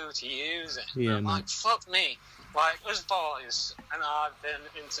 Clue to use it. Yeah, I'm like, fuck me. Like, us boys, and I've been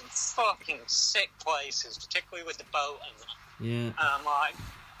in some fucking sick places, particularly with the boat and that. Yeah. And I'm like,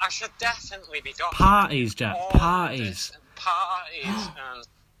 I should definitely be documenting parties, Jack. Parties. And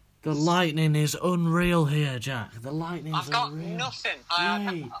the lightning is unreal here, Jack. The lightning's I've got unreal. Nothing.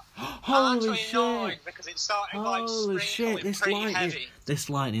 I'm actually annoyed because it started like sprinkling pretty heavy.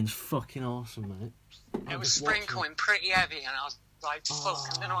 This lightning's fucking awesome, mate. It was sprinkling pretty heavy, and I was like, fuck,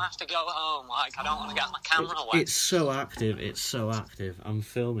 and then I'll have to go home. Like, I don't want to get my camera wet. It's so active. I'm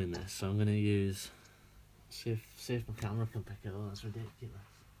filming this, so I'm going to use... See if my camera can pick it up. That's ridiculous.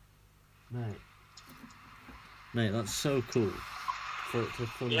 Mate, that's so cool. For it to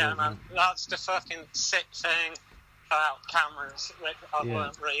come man, that's the fucking sick thing about cameras that I've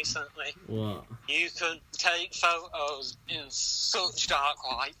learned recently. What? You can take photos in such dark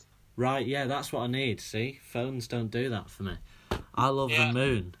light. Right, yeah, that's what I need, see? Phones don't do that for me. I love the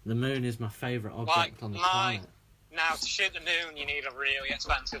moon. The moon is my favourite object on the planet. Now, to shoot the moon, you need a really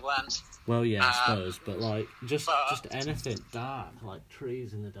expensive lens. Well, yeah, I suppose, but like, just anything dark, like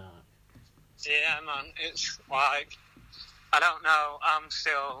trees in the dark. Yeah, man, it's like, I don't know, I'm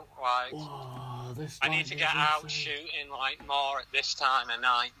still like, I need to get out shooting like more at this time of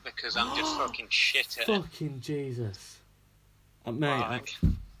night because I'm just fucking shit at it. Fucking Jesus. Mate,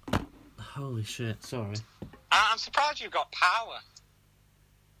 holy shit, sorry. I'm surprised you've got power.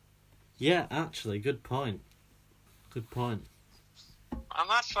 Yeah, actually, good point. I'm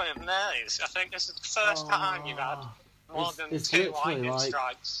actually amazed. I think this is the first time you've had more than 2 lightning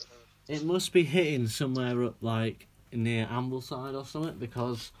strikes. It must be hitting somewhere up, like, near Ambleside or something,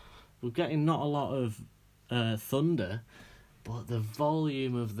 because we're getting not a lot of thunder, but the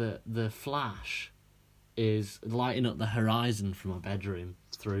volume of the flash is lighting up the horizon from my bedroom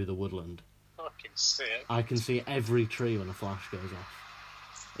through the woodland. Fucking sick. I can see every tree when a flash goes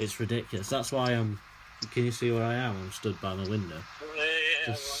off. It's ridiculous. That's why I'm... Can you see where I am? I'm stood by my window.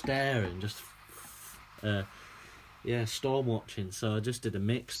 Just staring, storm watching. So I just did a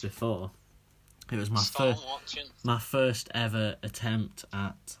mix before. It was my first ever attempt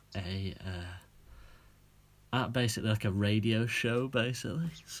at basically like a radio show, basically,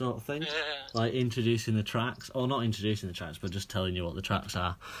 sort of thing. Like introducing the tracks, or not introducing the tracks, but just telling you what the tracks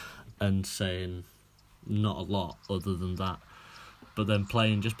are, and saying not a lot other than that. But then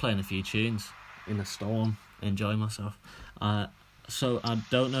playing a few tunes in a storm, enjoying myself. So I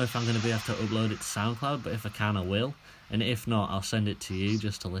don't know if I'm going to be able to upload it to SoundCloud, but if I can, I will. And if not, I'll send it to you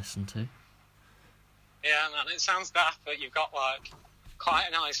just to listen to. Yeah, man, it sounds daft, but you've got, like, quite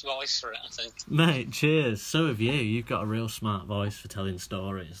a nice voice for it, I think. Mate, cheers. So have you. You've got a real smart voice for telling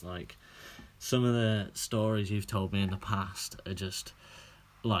stories. Like, some of the stories you've told me in the past are just,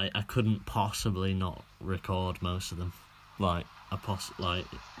 like, I couldn't possibly not record most of them. Like,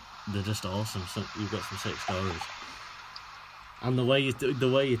 they're just awesome. So you've got some sick stories. And the way you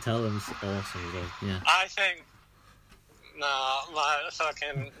tell them is awesome as well, yeah. I think, my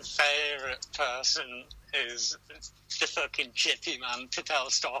fucking favourite person is the fucking Chippy Man to tell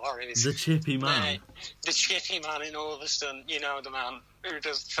stories. The Chippy Man? The Chippy Man in Ulverston, you know, the man who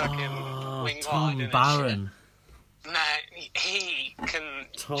does fucking wing Tom gliding Barron. Mate, he can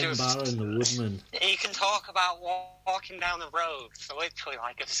Tom Barron, the woodman. He can talk about walking down the road for literally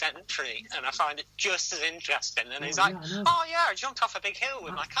like a century, and I find it just as interesting. And he's like, I jumped off a big hill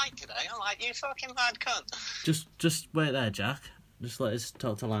with my kite today. I'm like, you fucking mad cunt. Just wait there, Jack. Just let us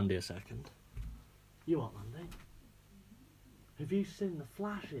talk to Landy a second. You what, Landy? Have you seen the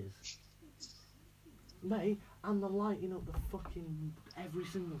flashes? Mate, and the lighting up the fucking, every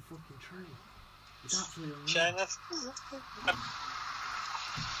single fucking tree. It's absolutely unreal.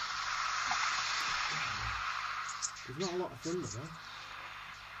 There's not a lot of thunder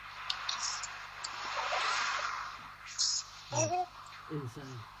though.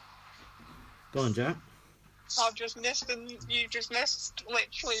 Insane. Go on, Jack. I've just missed, and you just missed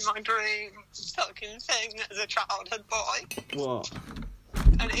literally my dream fucking thing as a childhood boy. What?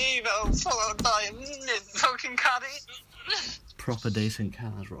 An Evo followed by a fucking caddy. Proper decent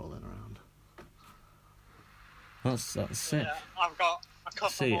cars rolling around. That's sick. Yeah, I've got a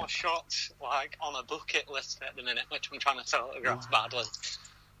couple more shots like on a bucket list at the minute, which I'm trying to photograph badly.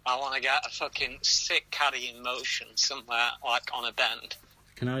 I want to get a fucking sick caddy in motion somewhere, like on a bend.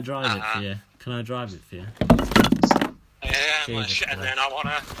 Can I drive it for you? Can I drive it for you? Yeah, and then I want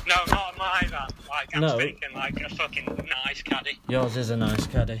to... No, not my van. Like, I'm speaking like a fucking nice caddy. Yours is a nice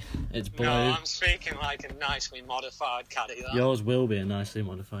caddy. It's blue. No, I'm speaking like a nicely modified caddy, though. Yours will be a nicely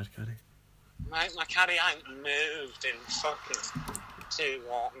modified caddy. Mate, my caddy ain't moved in fucking too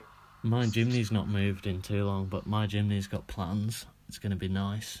long. My Jimny's not moved in too long, but my Jimny's got plans. It's going to be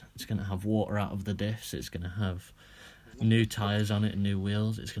nice. It's going to have water out of the diffs. It's going to have new tyres on it and new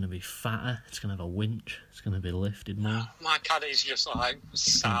wheels. It's going to be fatter. It's going to have a winch. It's going to be lifted more. My caddy's just like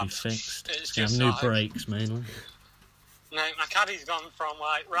it's going to be fixed. It's going to have new brakes mainly. Mate, my caddy's gone from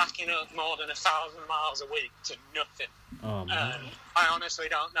like racking up more than 1,000 miles a week to nothing. Oh man! I honestly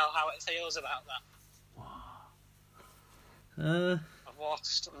don't know how it feels about that. I've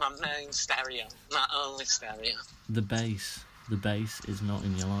lost my main stereo, my only stereo. The bass is not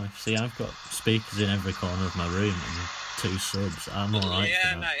in your life. See, I've got speakers in every corner of my room and 2 subs. I'm alright.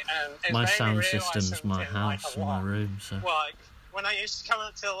 Yeah, mate. My sound system's my house and my room. So. Like, when I used to come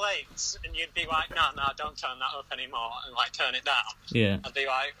up to the lakes and you'd be like, no, don't turn that up anymore, and like turn it down. Yeah. I'd be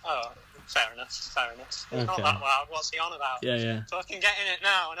like, oh, fair enough. It's not that loud. What's he on about? Yeah. So I can get in it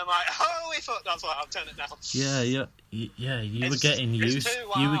now, and I'm like, holy fuck, that's loud. Turn it down. Yeah. You were getting used.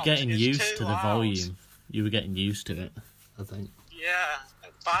 You were getting used to the volume. You were getting used to it, I think. Yeah,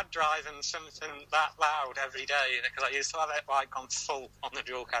 bad driving something that loud every day because I used to have it like on full on the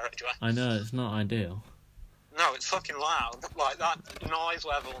dual carriageway. I know it's not ideal. No, it's fucking loud. Like, that noise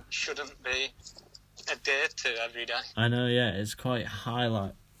level shouldn't be adhered to every day. I know, yeah, it's quite high,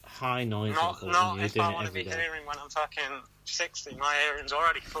 like, high noise level. Not if I want to be hearing when I'm fucking 60. My hearing's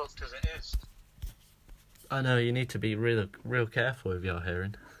already fucked as it is. I know, you need to be real careful with your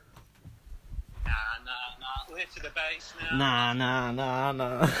hearing. Nah. Lift to the bass now. Nah.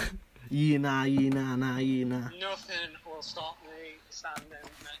 Nah. Nothing will stop me standing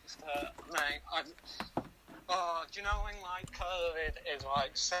next to mate. Do you know when like COVID is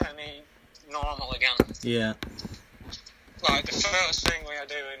like semi-normal again? Yeah. Like the first thing we are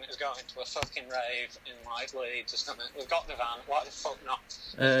doing is going to a fucking rave in like Leeds or something. We've got the van. Why the fuck not?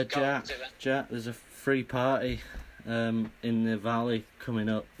 Jack, there's a free party in the Valley coming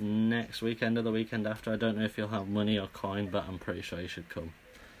up next weekend or the weekend after. I don't know if you'll have money or coin, but I'm pretty sure you should come.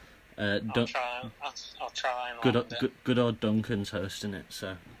 I'll try and good old Duncan's hosting it,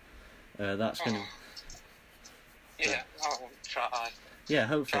 so that's gonna. Yeah, I'll try. Yeah,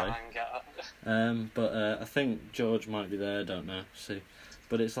 hopefully. Try and get it. But I think George might be there. I don't know. See,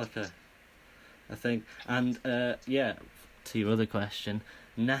 but it's like a I think. And, yeah, to your other question,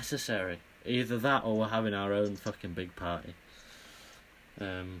 necessary. Either that or we're having our own fucking big party.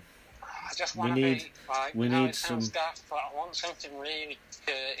 I just want to be, like, we no, need it sounds some... daft, but I want something really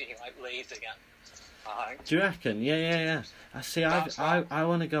dirty, like Leeds again. Do you reckon? Yeah. I see. I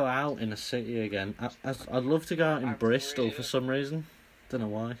want to go out in a city again. I'd love to go out in Bristol for some reason. Don't know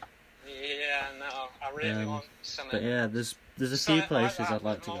why. Yeah, no, I really want something. But yeah, there's a few places like I'd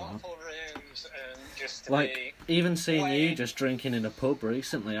like to go out. Multiple rooms and just to like even seeing you just drinking in a pub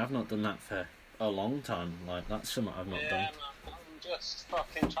recently. I've not done that for a long time. Like that's something I've not done. Man, I'm just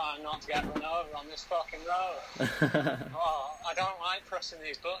fucking trying not to get run over on this fucking road. Oh, I don't like pressing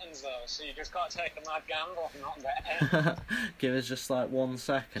these buttons though, so you just got to take a mad gamble and not get it. Give us just like 1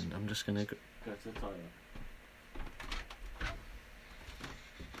 second. I'm just gonna go to the toilet.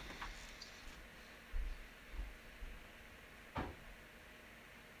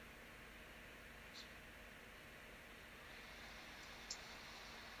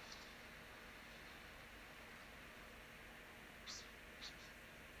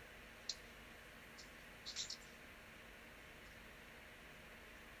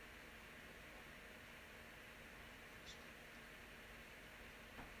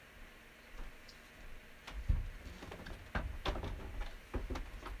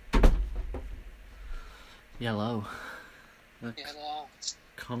 Yellow. The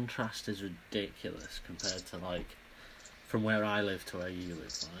contrast is ridiculous compared to like from where I live to where you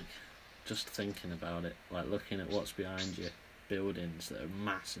live. Like just thinking about it, like looking at what's behind you, buildings that are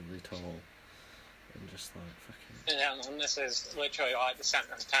massively tall, and just like fucking. Yeah, man, this is literally like the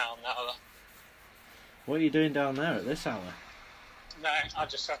centre of town now. What are you doing down there at this hour? No, I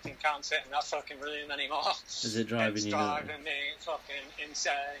just fucking can't sit in that fucking room anymore. Is it driving you nuts? It's driving me fucking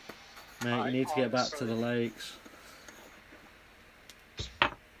insane. Mate, you need to get back to the lakes.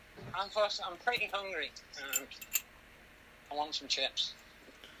 I'm pretty hungry. I want some chips.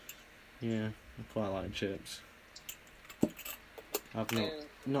 Yeah, I quite like chips. I've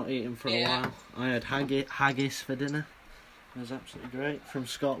not eaten for a while. I had haggis for dinner. It was absolutely great. From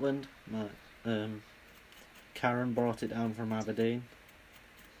Scotland. Karen brought it down from Aberdeen.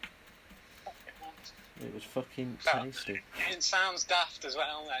 It was fucking tasty. It sounds daft as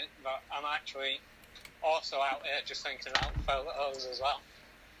well, mate, but I'm actually also out here just thinking about photos as well.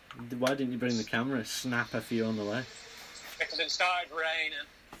 Why didn't you bring the camera? Snap a few on the way. Because it started raining.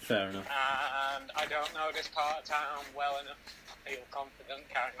 Fair enough. And I don't know this part of town well enough to feel confident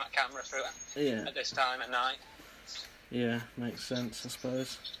carrying that camera through it at this time of night. Yeah, makes sense, I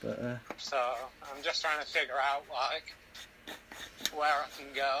suppose. But so I'm just trying to figure out like where I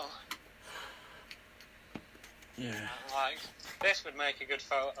can go. Yeah. Like this would make a good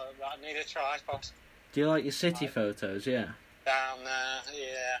photo, but I need a tripod. Do you like your city photos? Yeah. Down there,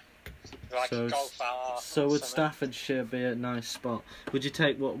 yeah. Like a golf hour. So would Staffordshire be a nice spot? Would you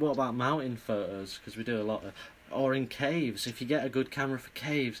take what about mountain photos? Because we do a lot of. Or in caves. If you get a good camera for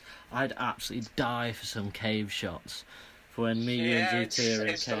caves, I'd absolutely die for some cave shots. For when you and GT are in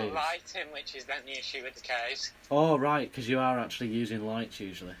caves. It's the lighting which is then the issue with the caves. Oh, right, because you are actually using lights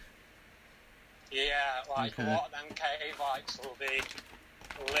usually. Yeah, like a lot of them cave lights will be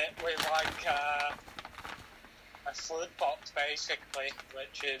lit with like a flood box basically,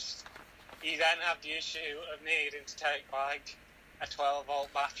 which is you then have the issue of needing to take like a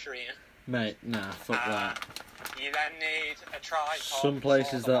 12-volt battery in. Mate, nah, fuck that. You then need a tripod. Some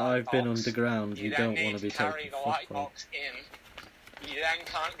places that I've been underground, you don't want to be carry taking the white box in. You then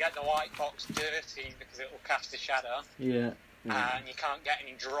can't get the white box dirty because it will cast a shadow. Yeah. And you can't get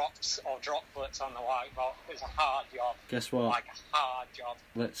any drops or droplets on the white box. It's a hard job. Guess what? Like a hard job.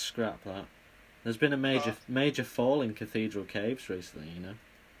 Let's scrap that. There's been a major fall in cathedral caves recently, you know.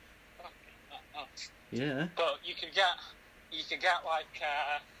 Yeah. But you could get like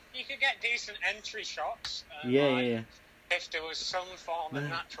you could get decent entry shots. Yeah. If there was some form of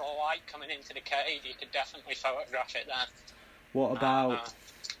natural light coming into the cave, you could definitely photograph it then. What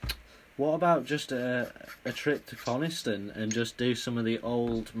about just a trip to Coniston and just do some of the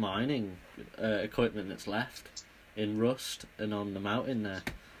old mining equipment that's left in Rust and on the mountain there?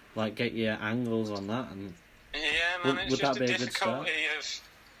 Like, get your angles on that. And yeah, man, would that be a good start?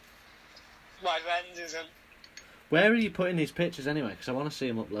 My lens isn't... Where are you putting these pictures anyway? Because I want to see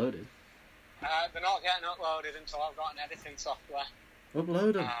them uploaded. They're not getting uploaded until I've got an editing software.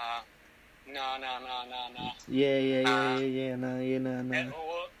 Upload them? No. Yeah, no. It'll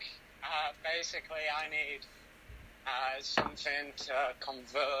look... basically, I need something to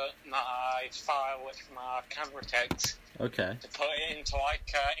convert my file which my camera takes. Okay. To put it into like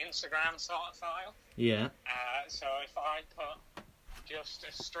Instagram sort of file. Yeah. So if I put just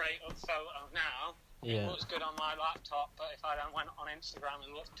a straight up photo now. Yeah. It looks good on my laptop, but if I then went on Instagram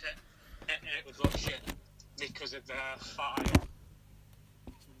and looked at it, it would look shit because of the file.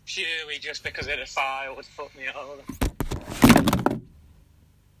 Purely just because of the file would fuck me over.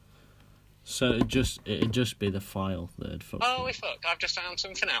 So it'd just be the file that'd fuck. Holy fuck! I've just found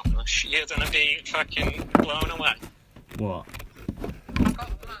something else. You're gonna be fucking blown away. What? I've got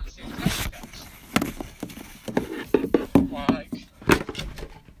a massive Tesco's. Like.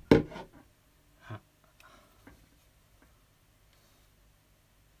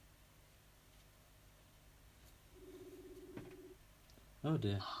 Oh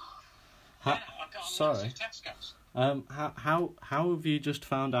dear. Yeah, I've got a sorry. massive Tesco's. How have you just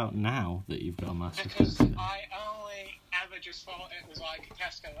found out now that you've got a massive? Because Tesco? I only ever just thought it was like a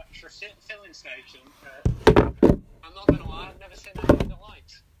Tesco extra filling station. I'm not gonna lie, I've never seen anything the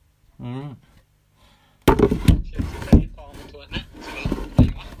likes. Alright.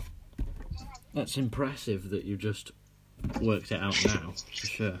 That's impressive that you've just worked it out now, for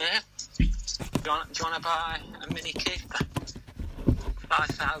sure. Yeah. Do you want to buy a Mini Cooper?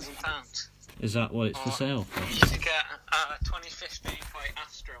 £5,000. Is that what it's for sale for? You could get a 2015 plate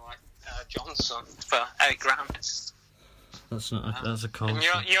Astra like Johnson for £8,000. That's not. That's a cost. And you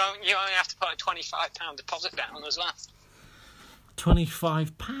only have to put a £25 deposit down as well.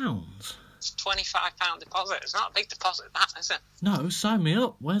 £25? It's a £25 deposit. It's not a big deposit, that, is it? No, sign me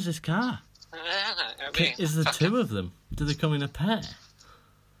up. Where's this car? Is there two of them? Do they come in a pair?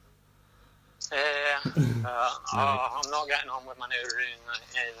 Yeah. I'm not getting on with my new roommate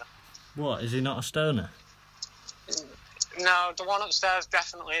either. What, is he not a stoner? No, the one upstairs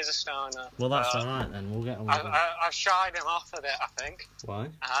definitely is a stoner. Well, that's alright then, we'll get on with it. I've shied him off a bit, I think. Why?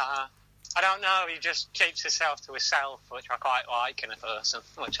 I don't know, he just keeps himself to himself, which I quite like in a person,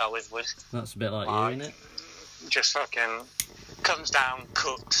 which I live with. That's a bit like you, isn't it? Just fucking comes down,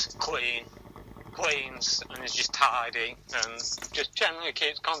 cooks, cleans, and is just tidy, and just generally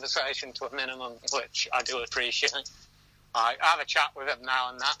keeps conversation to a minimum, which I do appreciate. I have a chat with him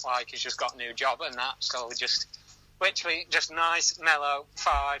now and that, like he's just got a new job and that, so we just literally just nice, mellow,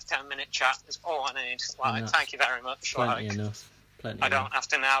 5-10 minute chat is all I need. Like, thank you very much. Plenty enough. I don't have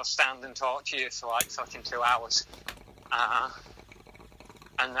to now stand and talk to you for like fucking 2 hours.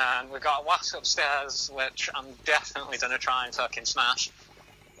 And then we've got a WAS upstairs, which I'm definitely going to try and fucking smash.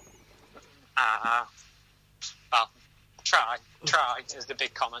 Well, try is the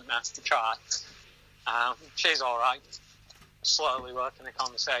big comment now. Try. She's alright. Slowly working a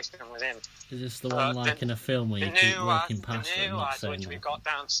conversation with him. Is this the one like in a film where you keep walking past it and not saying which that? we've got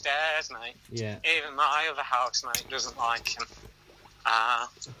downstairs, mate. Yeah. Even my other housemate doesn't like him.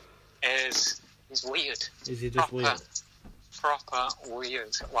 He's weird. Is he just weird? Proper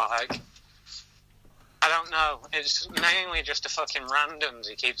weird. Like, I don't know. It's mainly just the fucking randoms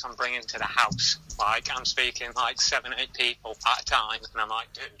he keeps on bringing to the house. Like, I'm speaking like 7-8 people at a time, and I'm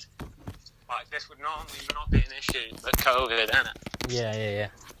like, dude, like, this would normally not be an issue, but COVID, isn't it? Yeah.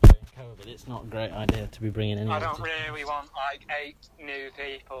 COVID, it's not a great idea to be bringing anyone. I don't really want like 8 new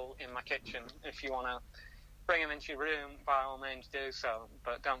people in my kitchen. If you want to bring them into your room, by all means do so,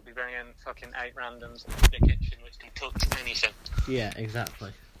 but don't be bringing fucking 8 randoms into the kitchen which can touch anything. Yeah,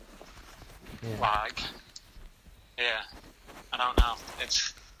 exactly. Yeah. Like, yeah, I don't know.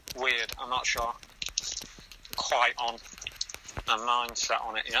 It's weird. I'm not sure quite on a mindset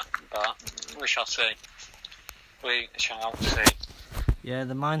on it yet, but we shall see. We shall see. Yeah,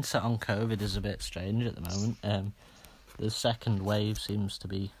 the mindset on COVID is a bit strange at the moment. The second wave seems to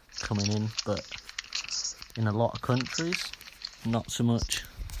be coming in, but in a lot of countries, not so much.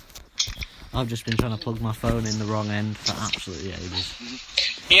 I've just been trying to plug my phone in the wrong end for absolutely ages.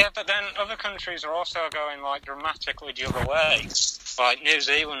 Yeah, but then other countries are also going like dramatically the other way. Like New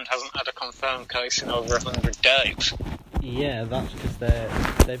Zealand hasn't had a confirmed case in over 100 days. Yeah, that's because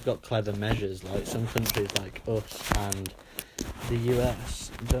they've got clever measures. Like some countries like us and the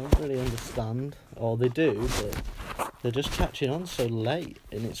US don't really understand, or they do, but they're just catching on so late,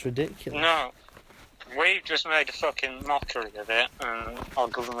 and it's ridiculous. No, we've just made a fucking mockery of it, and our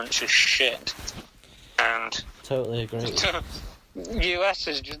government's just shit. And totally agree. US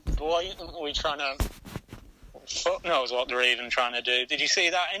is just blatantly trying to. Fuck knows what they're even trying to do. Did you see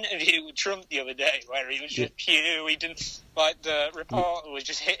that interview with Trump the other day where he was just he didn't, like, the reporter was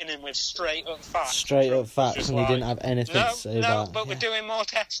just hitting him with straight up facts, and he didn't have anything to say about it. But we're doing more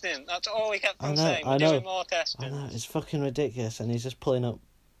testing. That's all he kept on saying. I know. Doing more testing. I know, it's fucking ridiculous, and he's just pulling up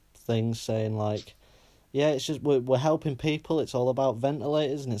things saying like Yeah, it's just we're helping people. It's all about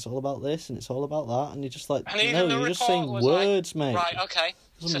ventilators, and it's all about this, and it's all about that, and you're just like, no, you're just saying words, mate. Right, okay.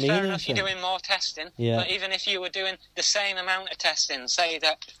 So fair enough, you're doing more testing. Yeah. But even if you were doing the same amount of testing, say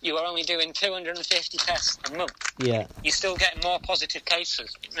that you were only doing 250 tests a month, yeah, you're still getting more positive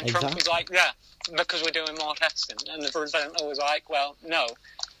cases. And exactly. Trump was like, yeah, because we're doing more testing. And the presenter was like, well, no.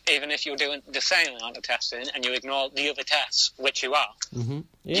 Even if you're doing the same amount of testing and you ignore the other tests, which you are,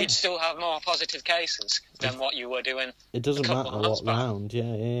 you'd still have more positive cases than what you were doing. It doesn't matter what round,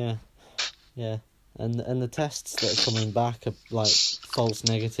 yeah. And the tests that are coming back are like false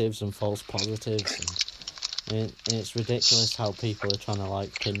negatives and false positives. And it's ridiculous how people are trying to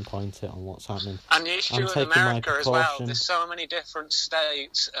like pinpoint it on what's happening. And the issue with America as well, there's so many different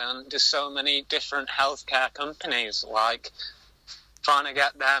states and there's so many different healthcare companies, like... Trying to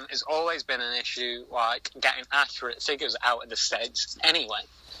get them has always been an issue, like getting accurate figures out of the States anyway.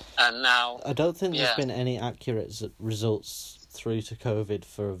 And now... I don't think there's been any accurate results through to COVID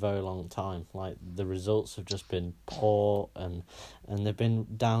for a very long time. Like, the results have just been poor and they've been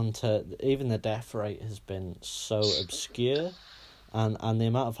down to... Even the death rate has been so obscure. And the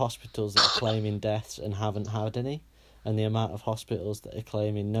amount of hospitals that are claiming deaths and haven't had any. And the amount of hospitals that are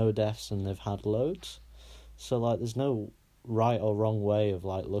claiming no deaths and they've had loads. So, like, there's no... right or wrong way of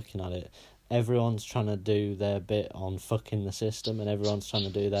like looking at it. Everyone's trying to do their bit on fucking the system, and everyone's trying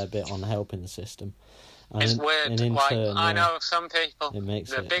to do their bit on helping the system. And it's weird. Like, I know some people.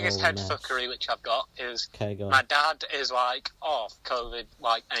 The biggest head fuckery which I've got is my dad is like, "Oh, COVID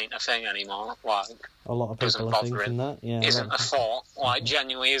like ain't a thing anymore." Like, a lot of people are thinking that. Yeah, isn't a thought. Like,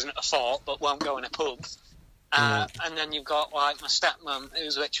 genuinely isn't a thought, but won't go in a pub. And then you've got, like, my stepmom,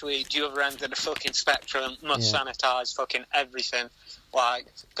 who's literally the other end of the fucking spectrum, must sanitise fucking everything. Like,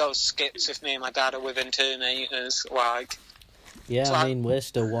 goes skips if me and my dad are within 2 meters, like... Yeah, so I mean, we're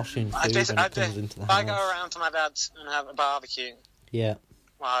still washing food when it comes into the house. I go around to my dad's and have a barbecue. Yeah.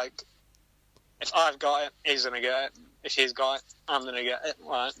 Like, if I've got it, he's going to get it. If he's got it, I'm going to get it.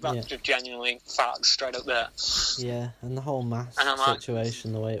 Like, that's just genuinely facts straight up there. Yeah, and the whole mask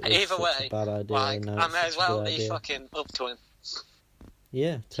situation, the way it was either way, a bad idea. Like, I may as well be fucking up to him.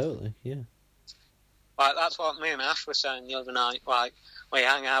 Yeah, totally, yeah. Like, that's what me and Ash were saying the other night. Like, we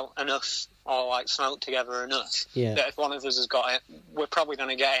hang out enough, or, like, smoke together enough, that if one of us has got it, we're probably going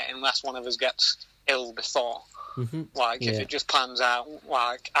to get it unless one of us gets ill before. Mm-hmm. Like, if it just plans out,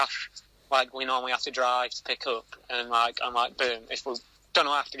 like, Ash... Like, we normally have to drive to pick up, and, like, I'm like, boom, if we don't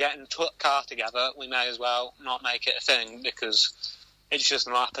have to get in a car together, we may as well not make it a thing, because it's just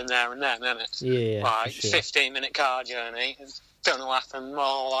going to happen there and then, isn't it? Yeah, like, sure. 15-minute car journey, it's going to happen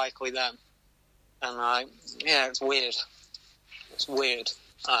more likely then. And, like, yeah, it's weird. It's weird.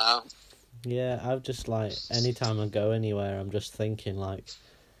 Yeah, I've just, like, anytime I go anywhere, I'm just thinking, like,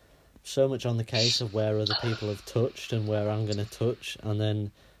 so much on the case of where other people have touched and where I'm going to touch, and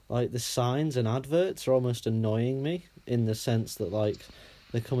then... Like, the signs and adverts are almost annoying me in the sense that, like,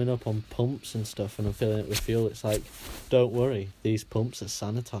 they're coming up on pumps and stuff and I'm filling it with fuel. It's like, don't worry, these pumps are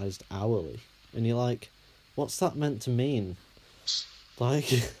sanitised hourly. And you're like, what's that meant to mean?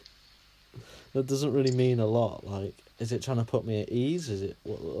 Like, that doesn't really mean a lot. Like, is it trying to put me at ease?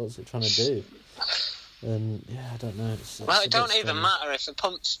 What's it trying to do? And, yeah, I don't know. Well, it don't even matter if the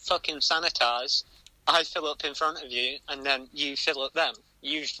pump's fucking sanitised. I fill up in front of you and then you fill up them.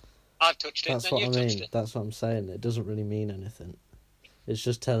 I've touched it, then you've touched it. That's what I'm saying. It doesn't really mean anything. It's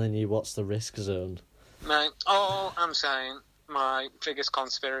just telling you what's the risk zone. Mate, all I'm saying, my biggest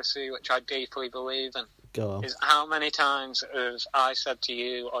conspiracy, which I deeply believe in, is how many times have I said to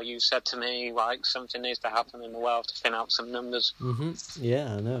you or you said to me, like, something needs to happen in the world to thin out some numbers. Mm-hmm.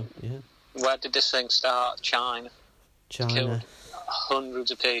 Yeah, I know, yeah. Where did this thing start? China. Killed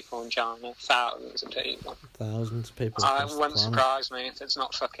hundreds of people in China, thousands of people. It wouldn't surprise me if it's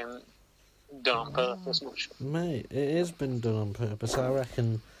not fucking done on purpose much. Mate, it has been done on purpose. I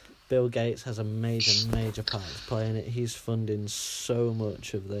reckon Bill Gates has a major part to play in it. He's funding so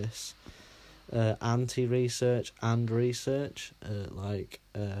much of this. Anti-research and research.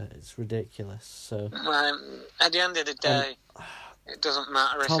 It's ridiculous. So at the end of the day... It doesn't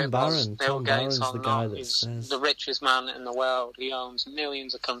matter if it was Bill Gates or not. He's the richest man in the world. He owns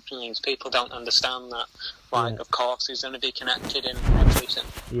millions of companies. People don't understand that. Like, of course, he's going to be connected in everything.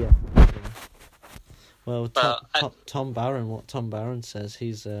 Yeah. Well, Tom Barron, what Tom Barron says,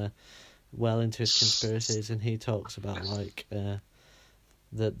 he's well into his conspiracies, and he talks about like the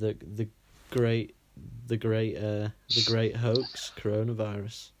great hoax,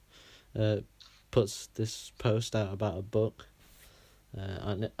 coronavirus. Puts this post out about a book.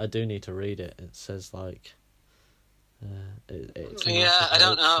 I do need to read it. It says like, I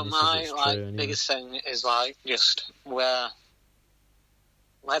don't know. My biggest thing is just where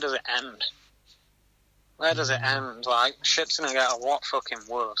does it end? Where does it end? Shit's gonna get a lot fucking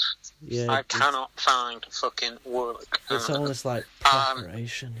worse. Yeah, I cannot find fucking work. It's almost like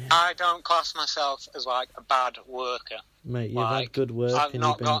preparation. I don't class myself as a bad worker. Mate, you've had good work and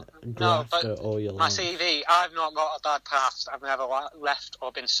you've been a grafter all your life. My CV, I've not got a bad past. I've never left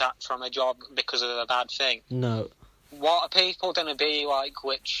or been sacked from a job because of a bad thing. No. What are people going to be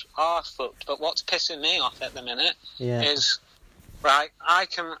which are fucked? But what's pissing me off at the minute is, I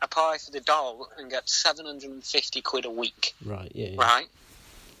can apply for the dole and get 750 quid a week. Right, yeah. Right?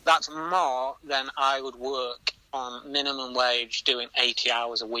 That's more than I would work on minimum wage doing 80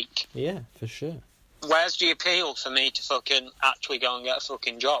 hours a week. Yeah, for sure. Where's the appeal for me to fucking actually go and get a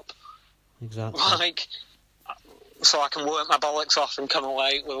fucking job? Exactly. So I can work my bollocks off and come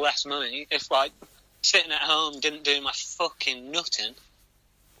away with less money if, sitting at home didn't do my fucking nothing.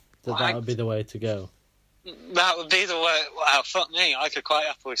 That would be the way to go. That would be the way. Wow, fuck me. I could quite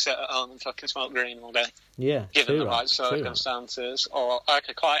happily sit at home and fucking smoke green all day. Yeah, given the right circumstances. Or I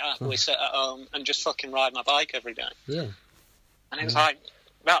could quite happily sit at home and just fucking ride my bike every day. Yeah. And it's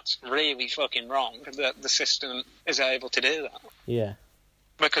that's really fucking wrong that the system is able to do that. Yeah.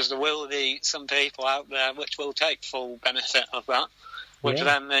 Because there will be some people out there which will take full benefit of that, which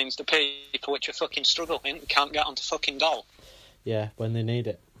then means the people which are fucking struggling can't get onto fucking dole. Yeah, when they need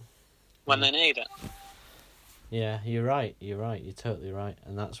it. When they need it. Yeah, you're right. You're totally right.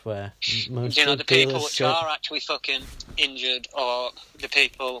 And that's where most the people which are actually fucking injured, or the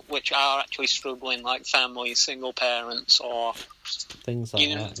people which are actually struggling, like families, single parents, or things like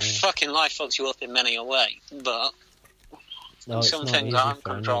that. Yeah. Fucking life fucks you up in many a way, but some things aren't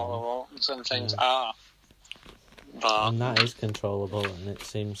controllable, and some things are. But, and that is controllable, and it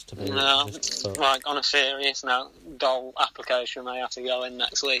seems to be. No, on a serious note, dole application may have to go in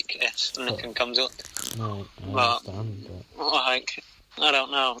next week if nothing comes up. No, I understand, but... I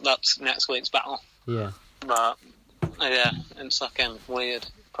don't know. That's next week's battle. Yeah. But, it's fucking weird.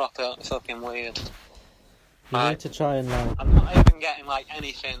 Proper fucking weird. You need to try and, I'm not even getting,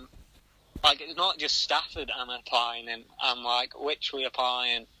 anything... it's not just Stafford I'm applying in. I'm, literally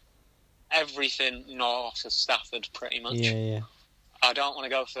applying everything north of Stafford, pretty much. Yeah. I don't want to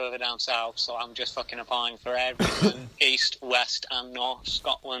go further down south, so I'm just fucking applying for everything east, west, and north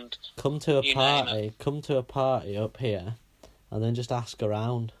Scotland. Come to a party up here, and then just ask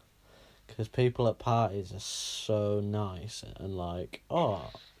around, because people at parties are so nice and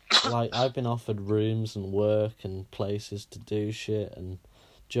I've been offered rooms and work and places to do shit and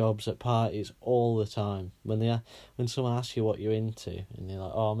jobs at parties all the time. When someone asks you what you're into, and you're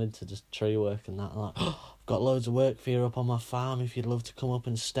like, oh, I'm into just tree work and that, I'm like, oh, I've got loads of work for you up on my farm if you'd love to come up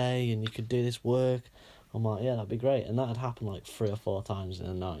and stay and you could do this work. I'm like, yeah, that'd be great. And that'd happen 3 or 4 times in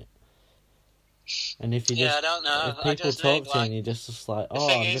a night. And if you just, I don't know. If people talk to you and you're just like, oh,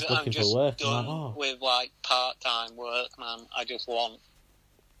 I'm just looking for work. I'm done with part-time work, man. I just want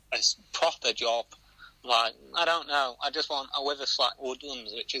a proper job. I don't know. I just want a Witherslack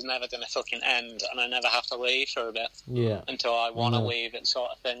Woodlands, which is never going to fucking end, and I never have to leave for a bit. Yeah. Until I want to leave it,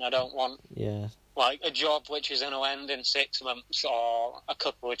 sort of thing. I don't want a job which is going to end in 6 months, or a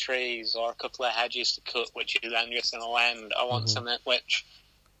couple of trees, or a couple of hedges to cut, which is then just going to end. I want something which,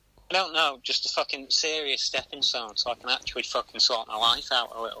 I don't know, just a fucking serious stepping stone, so I can actually fucking sort my life out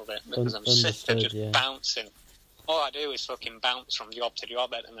a little bit, because I'm sick of just bouncing. All I do is fucking bounce from job to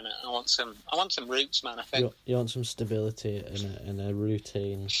job at the minute. I want some roots, man, I think. You want some stability and a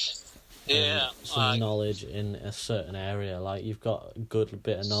routine. Yeah. Some knowledge in a certain area. You've got a good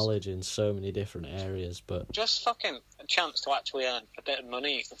bit of knowledge in so many different areas, but... Just fucking a chance to actually earn a bit of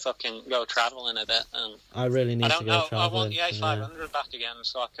money and fucking go travelling a bit. And I really need to go travelling. I want the A500 back again,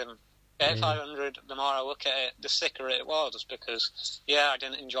 so I can... The A500, the more I look at it, the sicker it was, because, I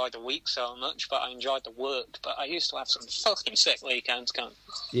didn't enjoy the week so much, but I enjoyed the work. But I used to have some fucking sick weekends,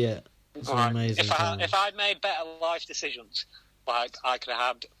 Yeah, it's amazing. If I'd made better life decisions, I could have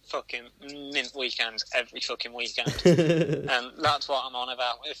had fucking mint weekends every fucking weekend. And that's what I'm on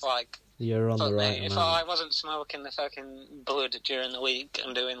about. You're on the right if I wasn't smoking the fucking blood during the week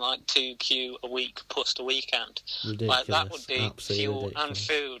and doing 2Q a week plus the weekend, that would be fuel and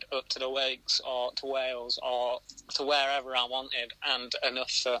food up to the Wakes or to Wales or to wherever I wanted, and enough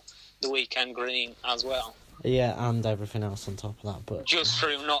for the weekend green as well. Yeah, and everything else on top of that, but just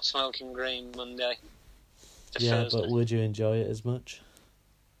through not smoking green Monday to Thursday. But would you enjoy it as much?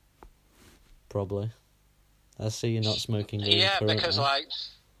 Probably. I see you're not smoking green. Yeah, currently. Because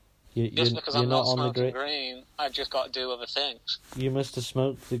just because I'm not smoking green, I've just got to do other things. You must have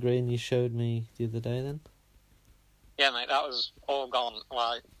smoked the green you showed me the other day, then? yeah, mate, that was all gone.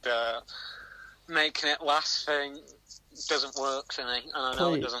 Like, the making it last thing doesn't work for me, and I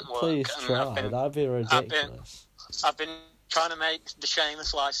know it doesn't work. Please try. That'd be ridiculous. I've been trying to make the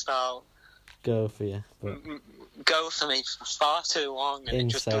Seamus lifestyle go for you. But go for me for far too long, and it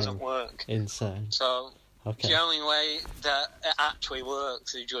just doesn't work. Insane. So the only way that it actually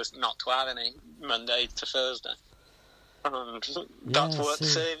works is just not to have any Monday to Thursday. And that's work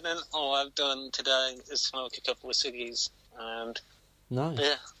this evening. All I've done today is smoke a couple of ciggies, and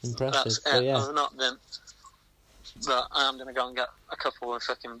nice, impressive. That's it. I've not been, but I am going to go and get a couple of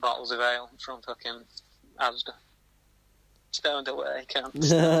fucking bottles of ale from fucking Asda. Stoned away, can't.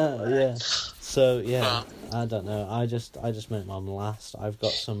 Yeah. So I don't know. I just make mine last. I've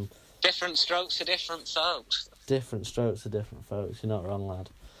got some different strokes for different folks. Different strokes for different folks. You're not wrong, lad.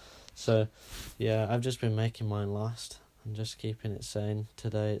 So, yeah, I've just been making mine last. I'm just keeping it sane.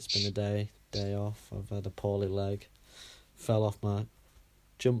 Today it's been a day off. I've had a poorly leg. Fell off my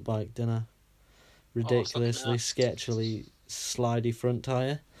jump bike, didn't I? Ridiculously, sketchily slidey front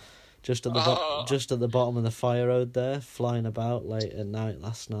tyre. Just at the bottom of the fire road there, flying about late at night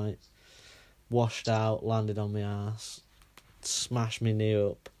last night. Washed out, landed on my ass, smashed my knee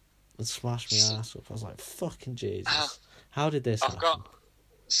up, and smashed my ass up. I was like, fucking Jesus. How did this happen? I've got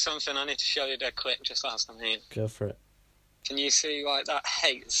something I need to show you dead quick just last time here. Go for it. Can you see like that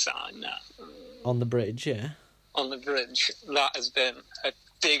hate sign there? On the bridge, yeah. On the bridge. That has been a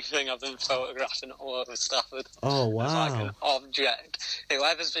big thing I've been photographing all over Stafford. Oh, wow. It's like an object.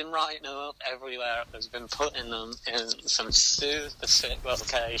 Whoever's been writing them up everywhere has been putting them in some super sick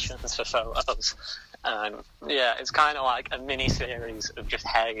locations for photos. And yeah, it's kind of like a mini-series of just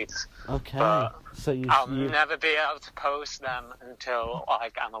haze. Okay. But so I'll never be able to post them until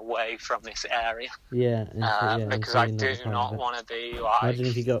like I'm away from this area. Yeah. Because I do not want to be like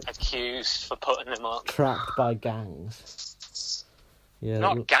if you got accused for putting them up. Tracked by gangs. Yeah.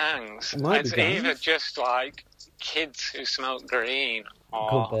 Not gangs. It's gangs. either just like kids who smoke green,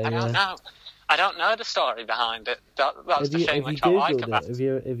 or I don't know. I don't know the story behind it. That's the thing which I like about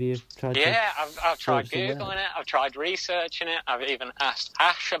it. Have you tried? Yeah, I've tried googling it. I've tried researching it. I've even asked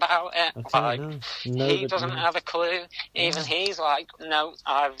Ash about it. He doesn't have a clue. Even he's like, no.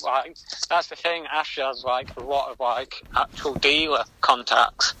 That's the thing. Ash has like a lot of like actual dealer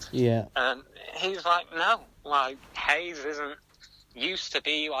contacts. Yeah. And he's like, no. Like haze isn't used to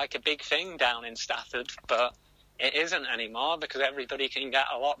be like a big thing down in Stafford, but it isn't anymore because everybody can get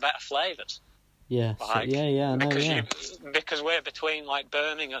a lot better flavours. Yeah, because we're between like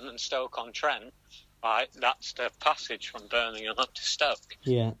Birmingham and Stoke-on-Trent, right? That's the passage from Birmingham up to Stoke.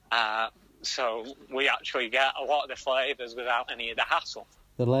 Yeah. So we actually get a lot of the flavours without any of the hassle.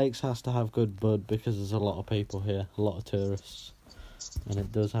 The Lakes has to have good bud because there's a lot of people here, a lot of tourists, and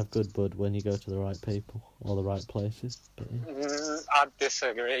it does have good bud when you go to the right people or the right places. But, yeah. I'd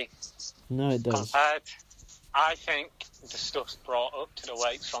disagree. No, it does. I think the stuff's brought up to the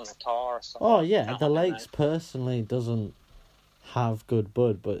Lakes from the tour or something. Oh, yeah, the Lakes personally doesn't have good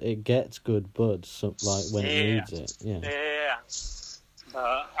bud, but it gets good bud, when it needs it. Yeah.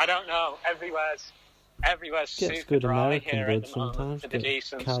 I don't know. Everywhere's gets super good dry American here bud at the moment sometimes. for the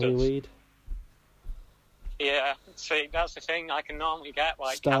decent Cali stuff. weed. Yeah, see, that's the thing. I can normally get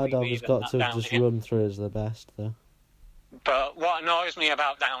like Stardog has got to have just run through as the best, though. But what annoys me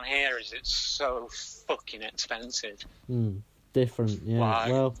about down here is it's so fucking expensive. Different, yeah.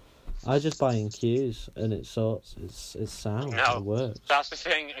 Well, I just buy in queues and it's sound. No, it works. That's the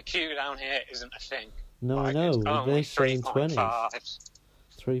thing. A queue down here isn't a thing. No, I know. They're saying 20s.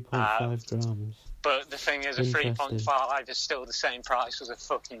 3.5 grams. But the thing is, a 3.5 is still the same price as a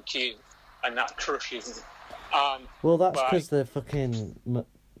fucking queue, and that crushes me. Well, that's because they're fucking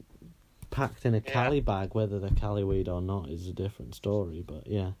packed in a Cali bag. Whether they're Cali weed or not is a different story, but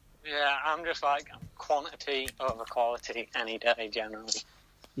yeah. Yeah, I'm just like quantity over quality any day, generally.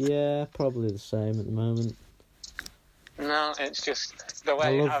 Yeah, probably the same at the moment. No, it's just the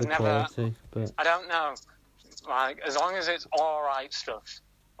way I love the quality, but I don't know. Like, as long as it's alright stuff,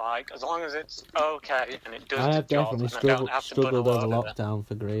 like, as long as it's okay and it does I have the job, definitely struggled over lockdown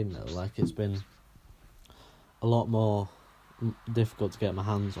for green, though. Like, it's been a lot more difficult to get my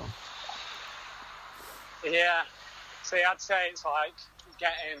hands on. Yeah. See, I'd say it's like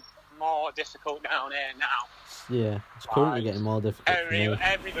getting more difficult down here now. Yeah, it's currently getting more difficult for me.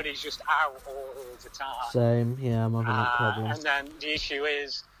 Everybody's just out all the time. Same, yeah, I'm having that problem. And then the issue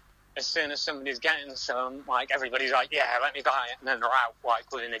is, as soon as somebody's getting some, like, everybody's like, yeah, let me buy it, and then they're out,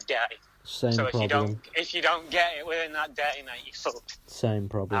 like, within a day. Same so problem. if you don't get it within that day, mate, you're fucked. Same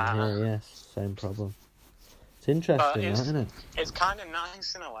problem here, yes, same problem. It's interesting, isn't it? It's kind of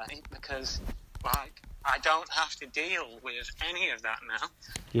nice in a way, because like, I don't have to deal with any of that now.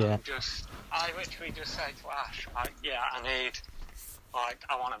 Yeah. I literally just say to Ash, like, yeah,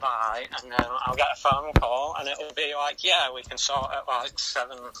 I want to buy, and then I'll get a phone call, and it'll be like, yeah, we can sort at like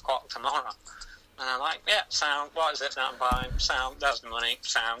 7 o'clock tomorrow. And I'm like, yeah, sound, what is it that I'm buying? Sound, there's the money,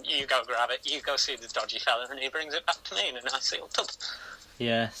 sound, you go grab it, you go see the dodgy fella, and he brings it back to me in a nice little tub.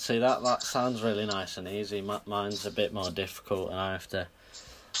 Yeah, see, that sounds really nice and easy. Mine's a bit more difficult, and I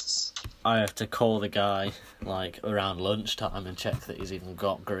have to call the guy, like, around lunchtime and check that he's even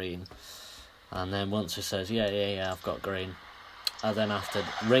got green. And then once he says, yeah, I've got green, I then have to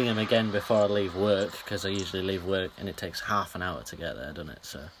ring him again before I leave work, because I usually leave work, and it takes half an hour to get there, doesn't it?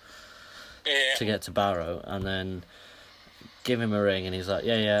 So, yeah. To get to Barrow, and then give him a ring, and he's like,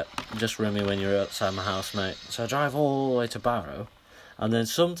 yeah, just ring me when you're outside my house, mate. So I drive all the way to Barrow, and then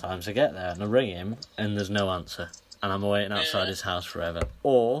sometimes I get there, and I ring him, and there's no answer, and I'm waiting outside his house forever.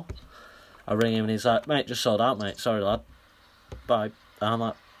 Or I ring him, and he's like, mate, just sold out, mate, sorry, lad, bye. And I'm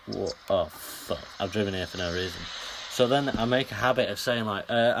like, what? Oh, fuck, I've driven here for no reason. So then I make a habit of saying, like,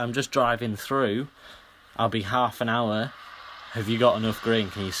 I'm just driving through, I'll be half an hour, have you got enough green,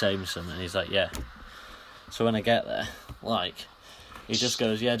 can you save me some? And he's like, yeah. So when I get there, like, he just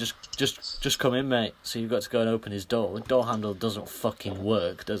goes, yeah, just come in, mate. So you've got to go and open his door. The door handle doesn't fucking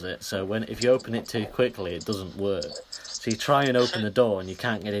work, does it? So if you open it too quickly, it doesn't work. So you try and open the door and you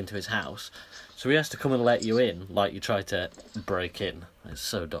can't get into his house. So he has to come and let you in, like you try to break in. It's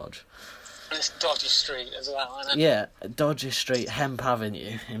so dodge. And it's dodgy street as well, isn't it? Yeah, dodgy street, Hemp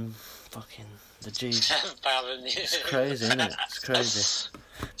Avenue in fucking the G's. Hemp Avenue. It's crazy, isn't it? It's crazy.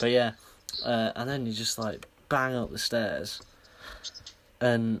 But yeah, and then you just like bang up the stairs,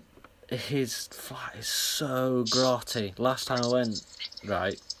 and his flat is so grotty. Last time I went,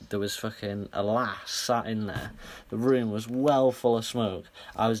 right, there was fucking a lass sat in there. The room was well full of smoke.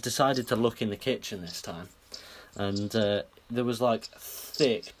 I decided to look in the kitchen this time, and there was like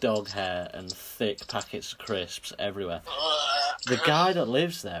thick dog hair and thick packets of crisps everywhere. The guy that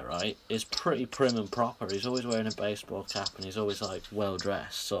lives there, right, is pretty prim and proper. He's always wearing a baseball cap, and he's always like well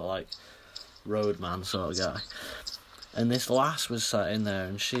dressed, sort of like roadman sort of guy. And this lass was sat in there,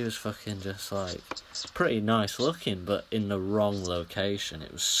 and she was fucking just like pretty nice looking, but in the wrong location.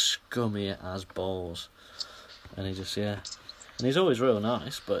 It was scummy as balls. And he just, yeah. And he's always real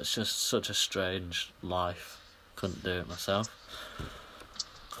nice, but it's just such a strange life. Couldn't do it myself.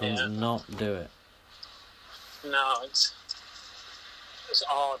 Couldn't not do it. No, it's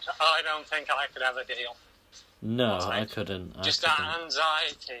odd. I don't think I could ever deal. No, I couldn't. Just that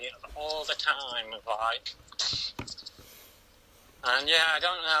anxiety all the time of like... And yeah, I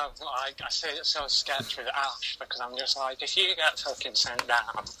don't know, like, I see it so sketchy with Ash, because I'm just like, if you get fucking sent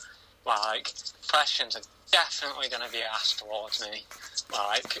down, like, questions are definitely going to be asked towards me.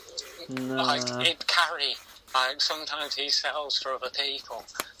 Like, he'd carry, like, sometimes he sells for other people,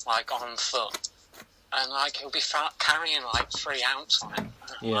 like, on foot. And, like, he'll be carrying, like, 3 ounce on it.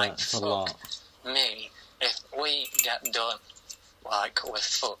 Yeah, like, it's a lot. Me, if we get done, like, we're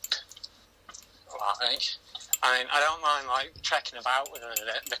fucked. Like... I mean, I don't mind, like, trekking about with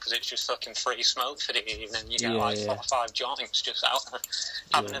it because it's just fucking free smoke for the evening. You get, 4 or 5 joints just out there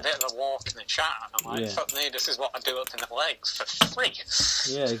having a bit of a walk and a chat. And I'm like, fuck me, this is what I do up in the legs for free.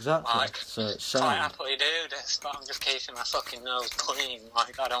 Yeah, exactly. Like, so it's quite happily do this, but I'm just keeping my fucking nose clean.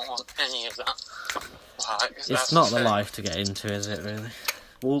 Like, I don't want any of that. Like, it's not the life to get into, is it, really?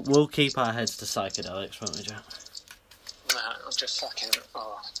 We'll keep our heads to psychedelics, won't we, Jack? No, I'm just fucking...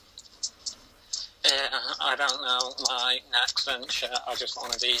 Yeah, I don't know, my next venture, I just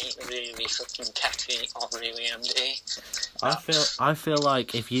want to be really fucking Ketty or really MD. I feel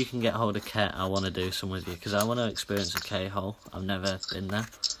like if you can get hold of Ket, I want to do some with you, because I want to experience a K-hole. I've never been there.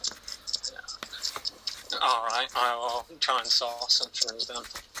 Alright, I will try and source some through them.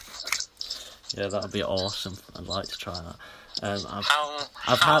 Yeah, that would be awesome. I'd like to try that.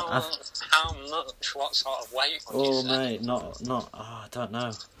 How much? What sort of weight would you say? Mate, I don't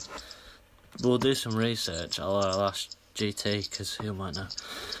know. We'll do some research. I'll ask GT, because he might know.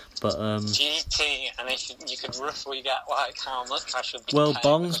 But GT, and if you could roughly get like how much I should be. Well,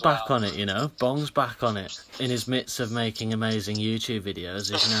 Bong's back on it, you know. Bong's back on it. In his midst of making amazing YouTube videos,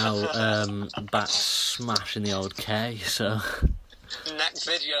 he's now back smashing the old K. So next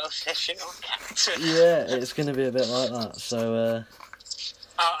video fishing on K. Yeah, it's going to be a bit like that. So.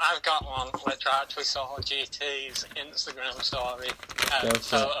 I've got one which I actually saw GT's Instagram story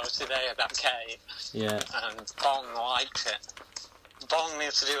photo today of that cave. Yeah. And Bong liked it. Bong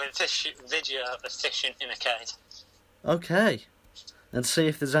needs to do a video of fishing in a cave. Okay. And see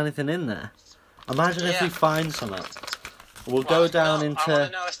if there's anything in there. Imagine if we find something. We'll go down into... I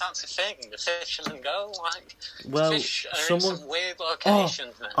want to know if that's a thing. The fishermen go, like... Well, fish are in some weird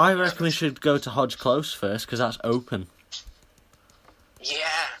locations now. I reckon we should go to Hodge Close first, because that's open. Yeah.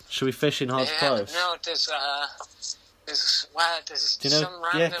 Should we fish in Hodge Close? No, there's Do you know, some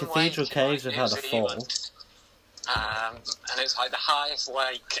random Cathedral lake Caves in, have like, had a New fall. Zealand. And it's like the highest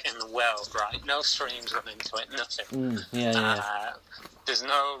lake in the world, right? No streams run into it, nothing. There's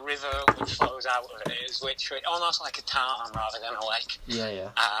no river which flows out of it. It's literally almost like a tarn rather than a lake.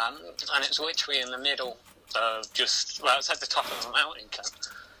 And it's literally in the middle of just, well, it's at the top of a mountain.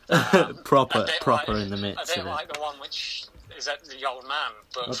 proper like, in the midst a bit of it. like the one which is at the Old Man,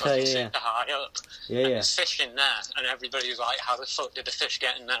 but Okay, super high up. Yeah. There's fish in there, and everybody's like, how the fuck did the fish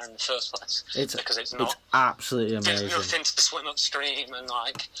get in there in the first place? Because it's not. It's absolutely amazing. There's nothing to swim upstream, and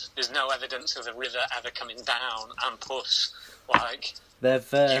like, there's no evidence of the river ever coming down, and plus, like,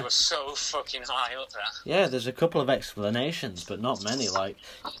 you were so fucking high up there. Yeah, there's a couple of explanations, but not many. Like,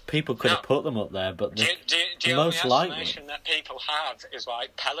 people could have put them up there, but the most only likely explanation that people have is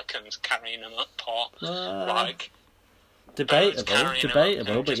like pelicans carrying them up, or like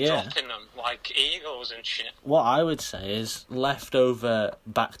debatable, but yeah. Dropping them like eagles and shit. What I would say is leftover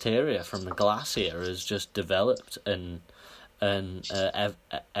bacteria from the glacier has just developed, and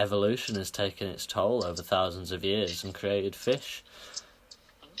evolution has taken its toll over thousands of years and created fish.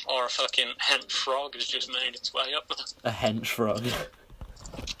 Or a fucking hench frog has just made its way up there. A hench frog.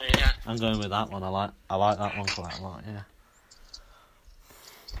 Yeah. I'm going with that one. I like that one quite a lot. Yeah.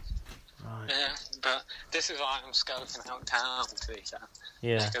 Right. Yeah, but this is why I'm scoping out town, to be fair.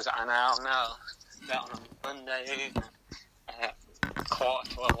 Yeah. Because I now know that on a Monday evening at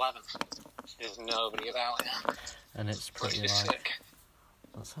 11:15, there's nobody about here. And it's pretty which is sick.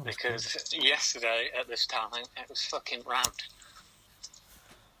 Because yesterday at this time it was fucking rammed.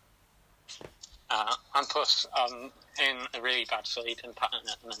 And plus, I'm in a really bad sleeping pattern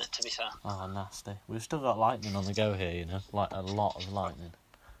at the minute, to be fair. Oh, nasty. We've still got lightning on the go here, you know, like a lot of lightning.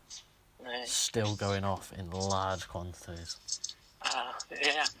 Right. Still going off in large quantities.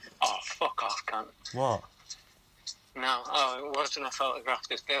 Yeah. Oh, fuck off, cunt. What? No, it wasn't. I photographed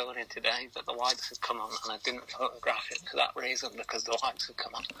this building today, but the lights had come on, and I didn't photograph it for that reason, because the lights had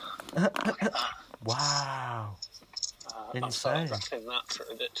come on. Look at that. Wow. Insane. I'm photographing that for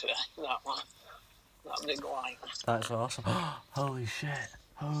a bit today, that one. That big light. That's awesome. Holy shit,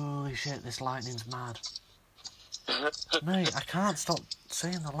 this lightning's mad. Mate, I can't stop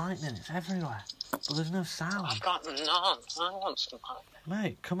seeing the lightning, it's everywhere. But there's no sound. I've got none. I want some lightning.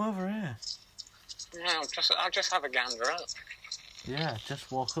 Mate, come over here. Yeah, I'll just have a gander up. Yeah, just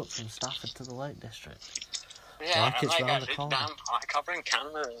walk up from Stafford to the Lake District. Yeah, like it's round the corner. Damn, I'll bring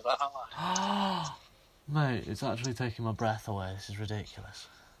camera as well. Mate, it's actually taking my breath away. This is ridiculous.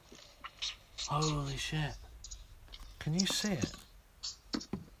 Holy shit. Can you see it?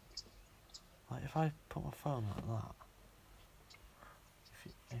 Like, if I put my phone like that,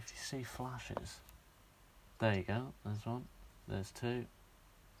 if you see flashes, there you go, there's one, there's two.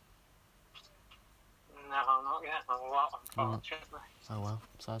 No, I'm not getting a lot, unfortunately. Oh well,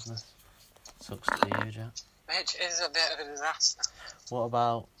 sadness. Sucks to be you, Jack. Which is a bit of a disaster. What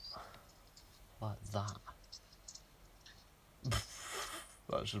about, like that?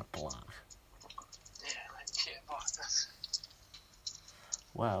 That's just black. Yeah, like shit blackness.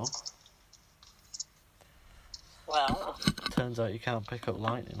 Well, turns out you can't pick up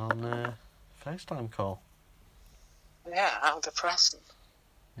lightning on FaceTime call. Yeah, how depressing.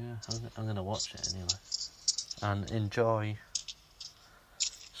 Yeah, I'm going to watch it anyway. And enjoy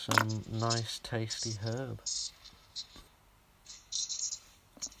some nice tasty herb.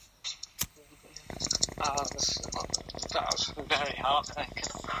 That was very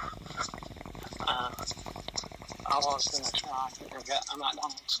heartbreaking. I was going to try and get a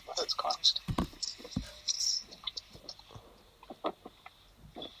McDonald's, but it's closed.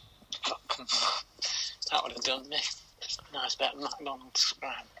 That would have done me. Nice bit of McDonald's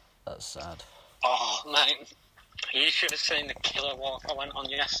spread. That's sad. Oh, mate. You should have seen the killer walk I went on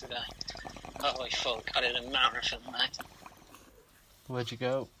yesterday. Holy fuck, I did a marathon, mate. Where'd you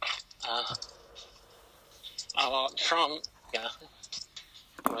go? I walked from,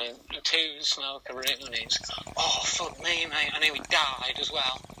 with 2 smoke-a-roonies. Oh, fuck me, mate. I nearly died as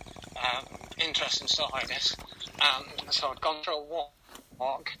well. Interesting story, this. So I'd gone for a walk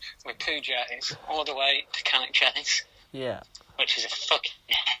with 2 jetties all the way to Cannock Chase. Yeah. Which is a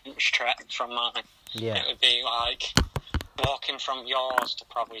fucking hench trek from mine. Yeah. It would be like walking from yours to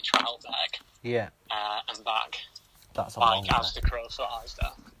probably Troutbeck. Yeah. And back. That's a long way. Like as the crow flies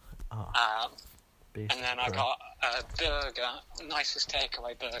there. Oh. And then I got a burger, nicest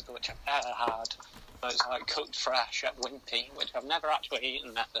takeaway burger which I've ever had. It's like cooked fresh at Wimpy, which I've never actually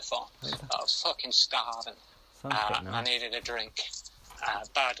eaten that before. But I was fucking starving. Nice. I needed a drink.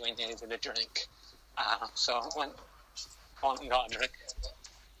 Badly needed a drink. So I went and got a drink.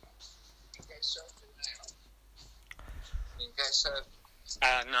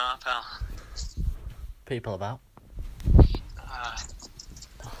 No, pal. People about?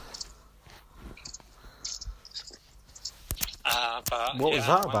 But what was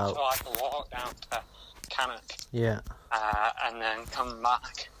that about? I went for like a walk down to Cannock. Yeah. And then come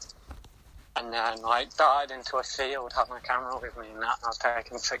back. And then like died into a field, had my camera with me and that, and I was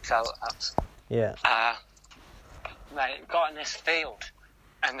taking 6 photos. Yeah. Mate, got in this field,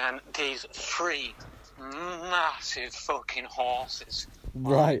 and then these 3 massive fucking horses.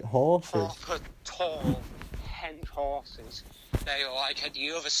 Right, horses. Proper tall, hench horses. They were like at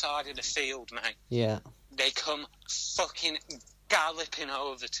the other side of the field, mate. Yeah. They come fucking galloping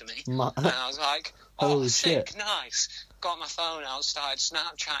over to me. And I was like, oh, holy sick, shit. Nice. Got my phone out, started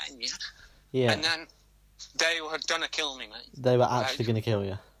Snapchatting you. Yeah. And then they were gonna kill me, mate. They were actually gonna kill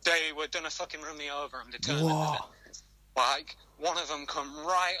you? They were gonna fucking run me over, I'm determined. Like, one of them come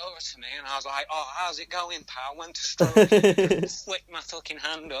right over to me, and I was like, oh, how's it going, pal? Went to stroke it, flicked my fucking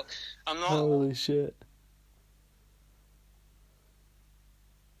hand up. I'm not... Holy shit.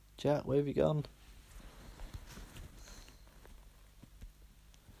 Jack, where have you gone?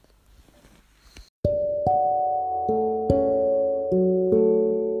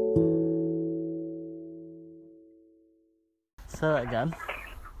 Say that again.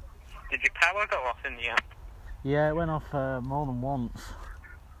 Did your power go off in the end? Yeah, it went off more than once.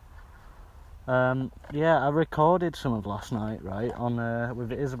 Yeah, I recorded some of last night, right, on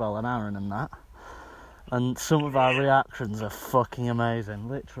with Isabel and Aaron and that. And some of our reactions are fucking amazing,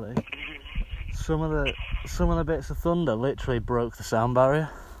 literally. Some of the bits of thunder literally broke the sound barrier.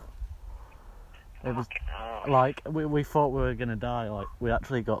 It was like we thought we were gonna die. Like we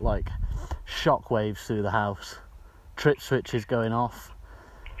actually got like shock waves through the house, trip switches going off,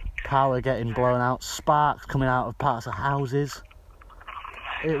 power getting blown out, sparks coming out of parts of houses.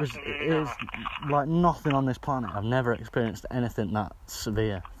 It was like nothing on this planet. I've never experienced anything that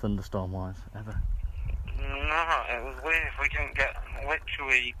severe thunderstorm wise ever. No, it was weird. We didn't get,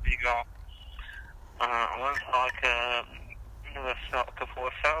 literally, we got, like another couple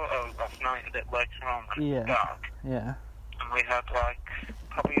of photos last night a bit later on when it was dark. Yeah. And we had like,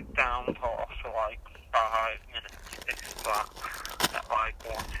 probably a downpour for like 5 minutes, if that, at like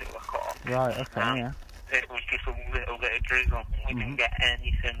 1, 2 o'clock. Right, okay, yeah. It was just a little bit of drizzle. We didn't get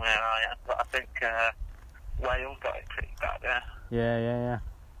anything where I am, but I think Wales got it pretty bad, yeah. Yeah.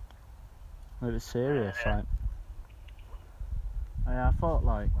 It was serious, like. Yeah, I thought,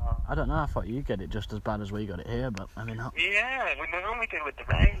 like, I don't know, I thought you'd get it just as bad as we got it here, but maybe not. Yeah, we normally do with the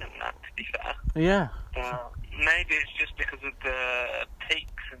rain and that, to be fair. Yeah. Maybe it's just because of the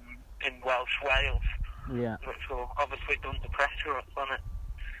peaks in Welsh Wales. Yeah. Which will obviously dump the pressure up on it.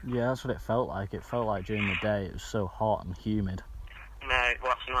 Yeah, that's what it felt like. It felt like during the day it was so hot and humid. Mate,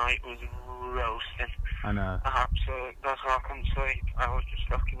 last night was roasting. I know. Absolutely. That's why I couldn't sleep. I was just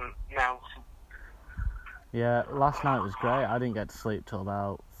fucking melting. Yeah, last night was great. I didn't get to sleep till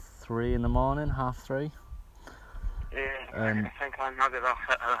about 3 in the morning, 3:30. Yeah, I think I nodded off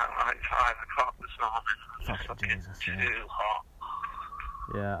at like 5 o'clock this morning. Fucking Jesus, too yeah. hot.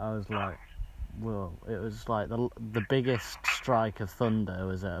 Yeah, I was like, well, it was like the biggest strike of thunder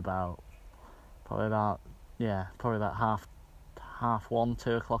was at probably about half 1,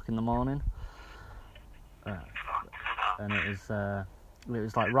 2 o'clock in the morning. And it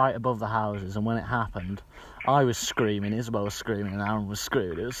was like right above the houses, and when it happened, I was screaming, Isabel was screaming, and Aaron was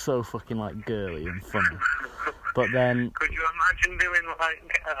screaming. It was so fucking like girly and funny. But then, could you imagine doing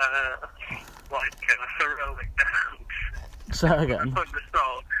like a heroic dance? Say again.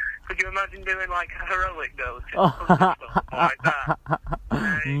 Could you imagine doing like a heroic dose like that?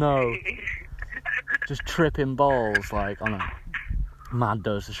 No. Just tripping balls like on a mad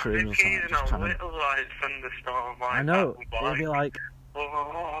dose of shrooms or something. Little like thunderstorm like I know. That, it'd be like.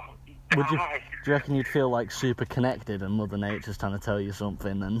 Do you reckon you'd feel like super connected and Mother Nature's trying to tell you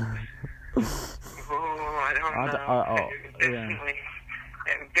something? And I don't know.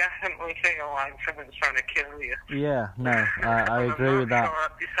 It would definitely feel like someone's trying to kill you. Yeah, no, I agree with that.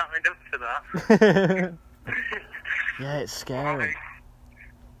 I'd be signed up for that. Yeah, it's scary.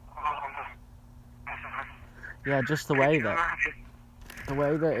 Yeah, just the way that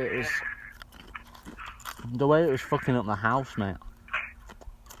it was fucking up the house, mate.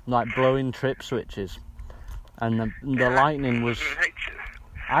 Like blowing trip switches, and the lightning was.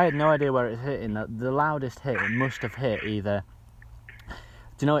 I had no idea where it was hitting. The loudest hit, it must have hit either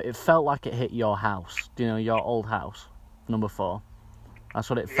Do you know, it felt like it hit your house. Do you know your old house, number 4? That's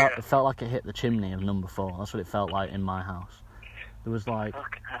what it felt. It felt like it hit the chimney of number 4. That's what it felt like in my house. There was like,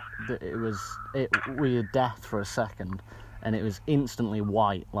 we were death for a second, and it was instantly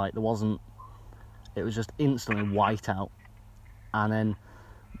white. Like it was just instantly white out. And then,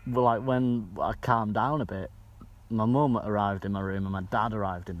 like when I calmed down a bit, my mum arrived in my room and my dad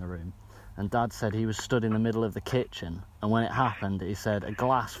arrived in the room. And Dad said he was stood in the middle of the kitchen, and when it happened, he said a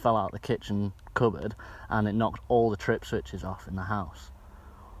glass fell out of the kitchen cupboard and it knocked all the trip switches off in the house.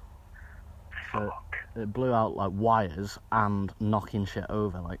 So it blew out like wires and knocking shit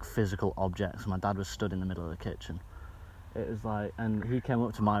over, like physical objects. My dad was stood in the middle of the kitchen. It was like, and he came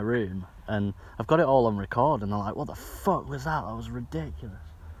up to my room, and I've got it all on record, and they're like, what the fuck was that? That was ridiculous.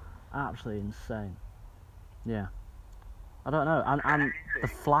 Absolutely insane. Yeah. I don't know, and the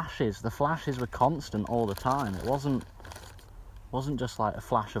flashes were constant all the time. It wasn't just like a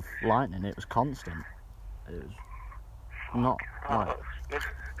flash of lightning, it was constant. It was not like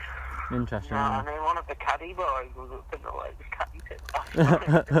interesting. No, I mean, one of the caddy boys was up in the Lakes caddy pit last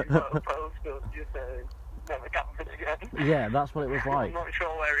night. Just never camping again. Yeah, that's what it was like. I'm not sure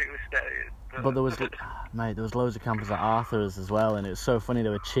where he was staying. But there was loads of campers at Arthur's as well, and it was so funny, they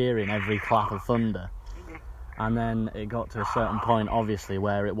were cheering every clap of thunder. And then it got to a certain point, obviously,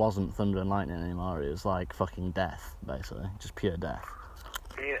 where it wasn't thunder and lightning anymore. It was like fucking death, basically. Just pure death.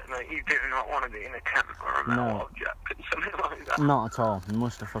 Yeah, mate, you do not want to be in a tent or a metal object or something like that. Not at all. It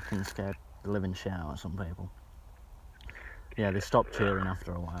must have fucking scared the living shit out of some people. Yeah, they stopped cheering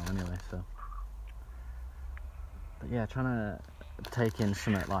after a while anyway, so. But yeah, trying to take in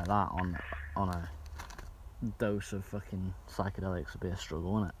something like that on a dose of fucking psychedelics would be a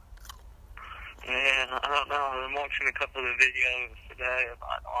struggle, wouldn't it? Yeah, I don't know. I've been watching a couple of videos today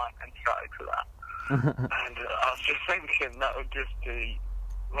about lightning strikes of that. And I was just thinking that would just be,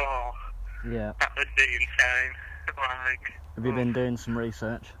 yeah. That would be insane. Like, have you been doing some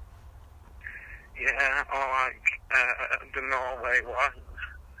research? Yeah, or like the Norway ones.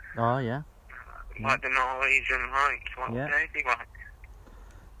 Oh, yeah. Like the Norwegian lights, what would they be like?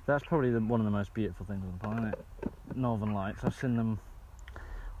 That's probably one of the most beautiful things on the planet. Northern Lights. I've seen them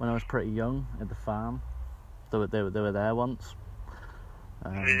when I was pretty young at the farm. They were there once.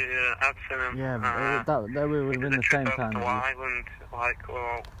 Yeah, I've seen them. Yeah, they were within the same time. Ireland, like,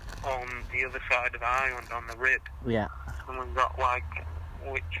 well, on the other side of Ireland, on the Rib. Yeah. And we've got, like,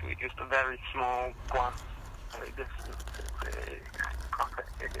 which was just a very small glance, very distant.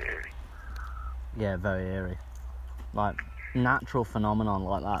 It's eerie. Yeah, very eerie. Like, natural phenomenon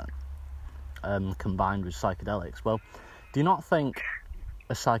like that, combined with psychedelics. Well, do you not think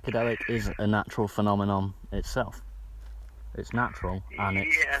a psychedelic is a natural phenomenon itself? It's natural and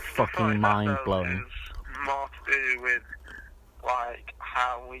it's fucking mind-blowing. It's more to do with, like,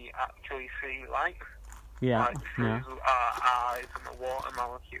 how we actually see light. Yeah, like, through our eyes and the water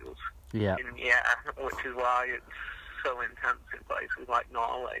molecules in the air, which is why it's so intense in places like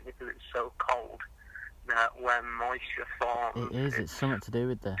Norway, because it's so cold that when moisture forms, it's something to do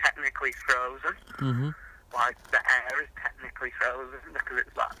with the technically frozen. Mm-hmm. Like, the air is technically frozen because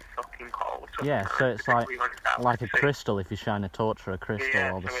it's that fucking cold. So it's like a crystal. If you shine a torch for a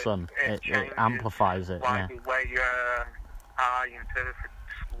crystal or the sun, it amplifies it. Like the way your eye interprets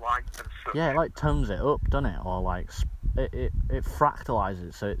light and stuff. Yeah, it like tones it up, doesn't it? Or like it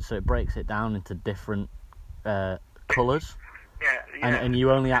fractalizes, so it breaks it down into different colours. And you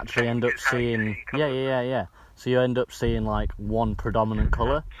only actually end up seeing so you end up seeing like one predominant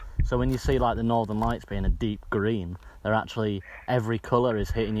colour. So when you see like the Northern Lights being a deep green, they're actually, every colour is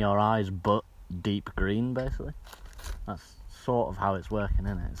hitting your eyes but deep green, basically. That's sort of how it's working,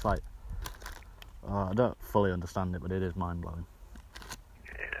 isn't it? It's like, I don't fully understand it, but it is mind-blowing.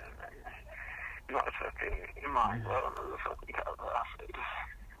 Yeah, not fucking mind-blowing as a fucking type of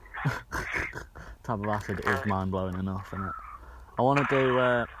acid. Type of acid is mind-blowing enough, isn't it? I want to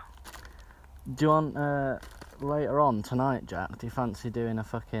do you want, later on tonight, Jack, do you fancy doing a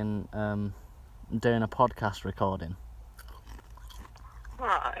fucking, doing a podcast recording?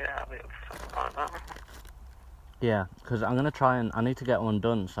 Yeah, something like that. Yeah, because I'm going to try and, I need to get one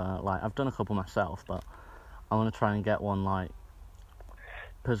done, so, like, I've done a couple myself, but I want to try and get one, like,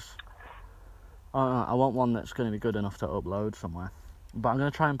 because, I want one that's going to be good enough to upload somewhere, but I'm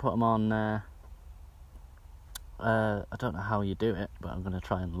going to try and put them on, I don't know how you do it, but I'm going to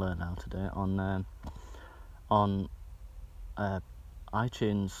try and learn how to do it on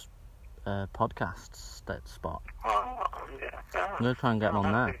iTunes podcasts spot. I'm going to try and get them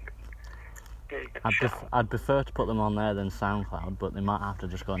on there. I'd prefer to put them on there than SoundCloud, but they might have to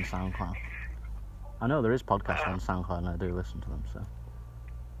just go on SoundCloud. I know there is podcasts on SoundCloud and I do listen to them, so.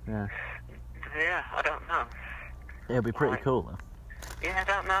 Yeah. Yeah, I don't know. It'll be pretty cool, though. Yeah, I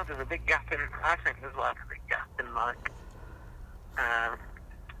don't know. There's a big gap in... I think there's, like, a big gap in, like,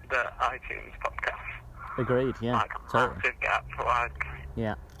 the iTunes podcast. Agreed, yeah. Like, a totally. massive gap, like...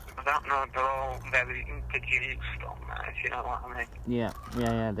 Yeah. I don't know, they're all very produced on there, if you know what I mean.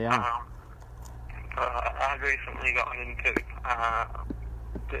 Yeah, they are. I recently got into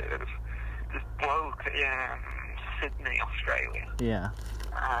this bloke in Sydney, Australia. Yeah.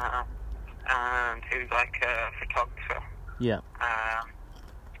 And he was like a photographer. Yeah.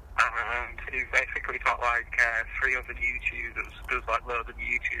 And he's basically got like 3 other YouTubers, does like loads of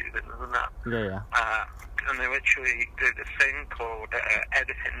YouTubing and that. Yeah. And they literally did a thing called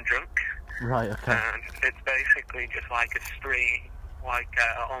Editing Drunk. Right, okay. And it's basically just like a stream, like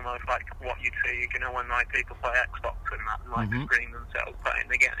almost like what you'd see, you know, when like people play Xbox and that, and like screen themselves playing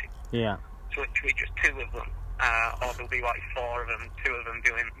the game. Yeah. It's literally just 2 of them. Or there'll be like 4 of them, 2 of them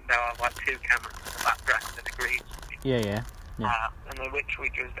doing, they'll have like 2 cameras in the background and agrees. Yeah. And they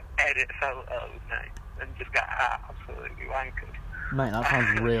literally just edit photos, mate, and just get absolutely wankered. Mate, that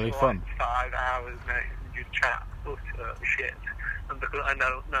sounds really fun. Like 5 hours, mate, and just chat utter shit. And because I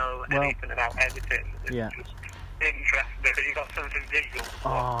don't know anything about editing, it's just interesting. You got something visual.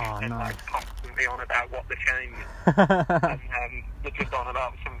 And nice. like constantly on about what they're changing. And they're just on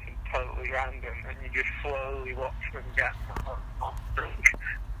about something totally random, and you just slowly watch them get drunk.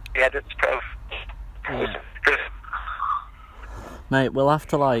 The edit's Mate, we'll have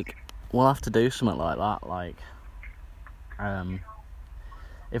to do something like that, like,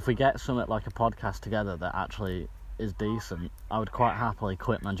 if we get something like a podcast together that actually is decent, I would quite happily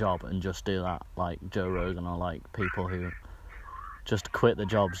quit my job and just do that, like Joe Rogan, or like people who just quit their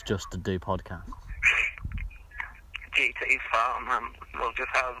jobs just to do podcasts. GT's farm, we'll just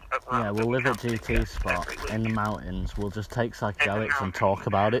have... we'll live at GT's spot in the mountains. We'll just take psychedelics and talk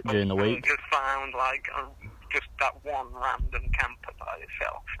about it during the week. We just found, like, just that one random camper by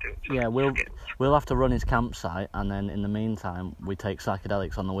itself. Yeah, we'll have to run his campsite, and then in the meantime, we take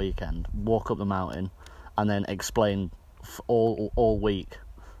psychedelics on the weekend, walk up the mountain, and then explain all week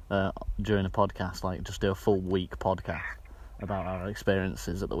during a podcast, like just do a full week podcast about our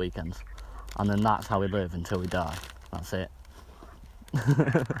experiences at the weekends. And then that's how we live until we die. That's it. Document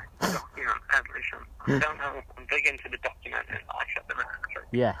everything. I don't know, I'm big into the documenting life at the minute.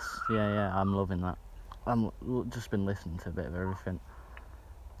 Yes, yeah, I'm loving that. I've just been listening to a bit of everything.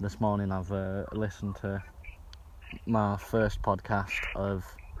 This morning I've listened to my first podcast of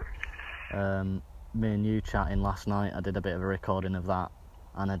me and you chatting last night. I did a bit of a recording of that,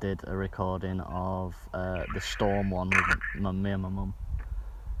 and I did a recording of the Storm one with me and my mum.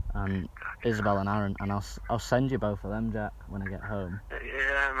 And Isabel and Aaron, and I'll send you both of them, Jack, when I get home.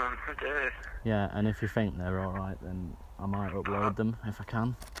 Yeah, man, I do. Yeah, and if you think they're alright, then I might upload them if I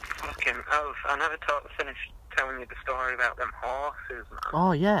can. Fucking oath, I never finished telling you the story about them horses, man.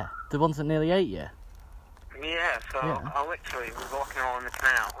 Oh yeah, the ones that nearly ate you? Yeah, so I literally was walking along the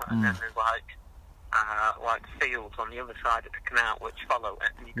canal, and then there's like fields on the other side of the canal which follow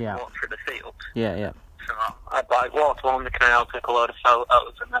it, and you can walk through the fields. Yeah. So I'd like walked along the canal, took a load of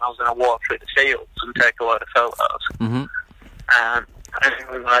photos, and then I was going to walk through the fields and take a load of photos. And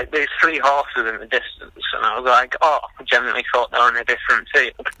it was like these 3 horses in the distance, and I was like, I genuinely thought they were in a different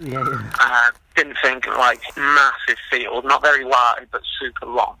field. Yeah. Didn't think like massive field, not very wide, but super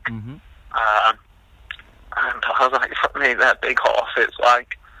long. And I was like, fuck me, they're big horses,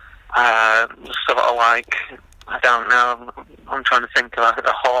 like, sort of like, I don't know, I'm trying to think of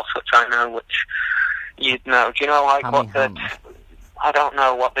a horse which I know which you'd know. Do you know, like, I don't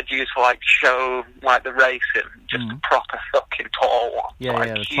know what the juice like show, like the racing, just a proper fucking tall one. Yeah, like,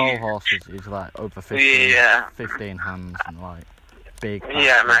 the huge. tall horse is like over 15 hands and like big.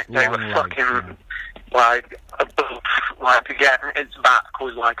 Yeah, mate, they were fucking like above, like again, its back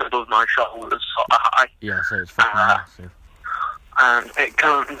was like above my shoulders, sort of high. Yeah, so it's fucking massive. And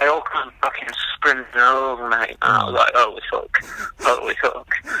they all come fucking sprinting over, mate. And I was like, holy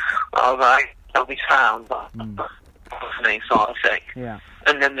fuck. I was like, they'll be found, but me, sort of thing. Yeah.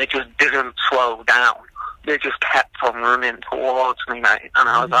 And then they just didn't slow down. They just kept on running towards me, mate. And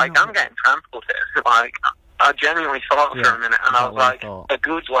I was like, I'm getting trampled here. Like, I genuinely thought for a minute, and I was like, a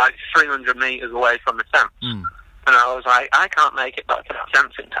good, like, 300 metres away from the fence. And I was like, I can't make it back to that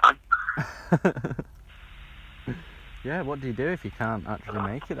fence in time. Yeah, what do you do if you can't actually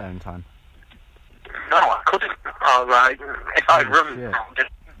make it there in time? No, I couldn't. I was like, if I run, they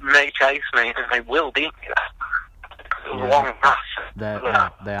may chase me, and they will beat me there. Long grass. They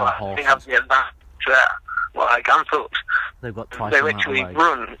are horses. They have the advantage there. Like, I'm fucked. They've got twice They the amount of literally legs.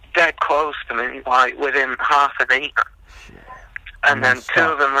 run dead close to me, like, within half an acre. Shit. And then two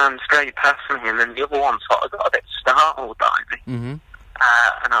of them ran straight past me, and then the other one sort of got a bit startled by me. Mm-hmm.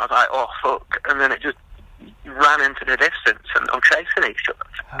 And I was like, oh, fuck. And then it just ran into the distance, and they were chasing each other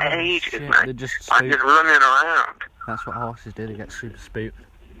for ages, mate. They're just running around. That's what horses do, they get super spooked.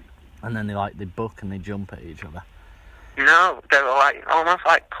 And then they buck and they jump at each other. No, they were like, almost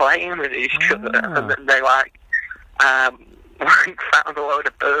like playing with each other. And then they found a load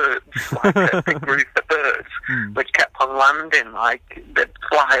of birds, like a big group of birds, which kept on landing, like, they'd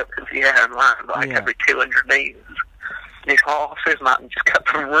fly up into the air and land, like, every 200 metres. These horses, man, just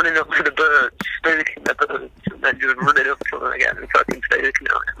kept on running up to the birds, spooking the birds, and then just running up to them again and fucking spooking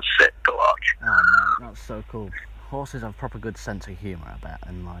them. It was sick to watch. Oh, man, that's so cool. Horses have a proper good sense of humour, I bet,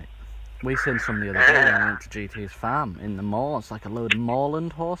 and, like, we seen some the other day when we went to GT's farm in the mall. It's like a load of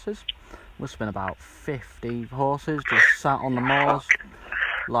moorland horses. Must have been about 50 horses just sat on the moors,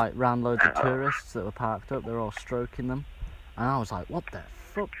 like round loads of tourists that were parked up. They were all stroking them, and I was like, "What the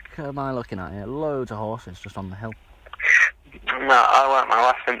fuck am I looking at here? Loads of horses just on the hill." No, I learnt my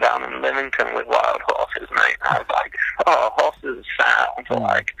lesson down in Livington with wild horses, mate. I was like, "Oh, horses sound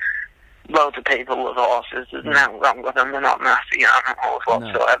like." Loads of people love horses. There's nothing wrong with them. They're not nasty animals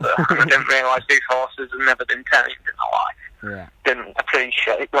whatsoever. And I didn't realise these horses had never been tamed in their life. Didn't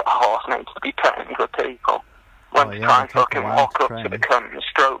appreciate that a horse needs to be tamed with people. Went to try and fucking walk up to the cunt and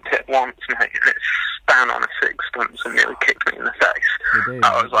stroked it once, mate, and it span on a sixpence and nearly kicked me in the face.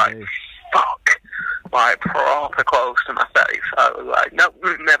 I was like, fuck. Like, proper close to my face. I was like, nope,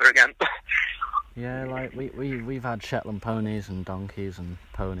 never again. Yeah, like, we've had Shetland ponies and donkeys and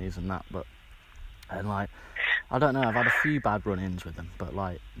ponies and that, and like, I don't know, I've had a few bad run-ins with them, but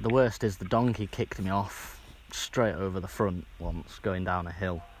like, the worst is the donkey kicked me off straight over the front once, going down a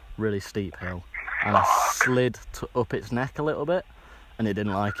hill, really steep hill, and I slid up its neck a little bit, and it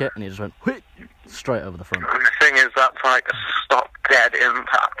didn't like it, and it just went, whoosh, straight over the front. And the thing is, that's like a stop-dead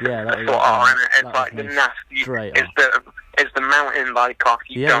impact. Yeah, that's what are in it. It's like the nasty, it's the mountain bike off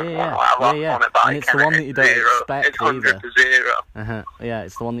you don't want to have on a bike. And it's the one that you don't expect it's 100 to 0. Yeah,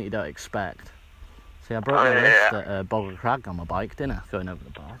 it's the one that you don't expect. See, I broke my wrist at Bogger Crag on my bike, didn't I? Going over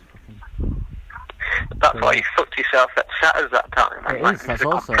the bar. That's why you fucked yourself at Satters that time. It is, that's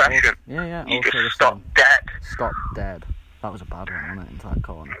also... You just stopped dead. Stopped dead. That was a bad one, wasn't it, into that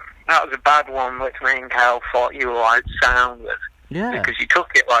corner? That was a bad one, which me and Cal thought you were like sound with. Yeah. Because you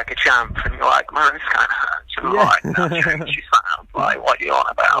took it like a champ, and you're like, man, this kind of hurts. And like, no, she found, like, what are you on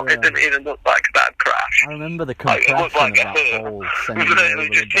about? Yeah. It didn't even look like a bad crash. I remember the compression of that hole. It was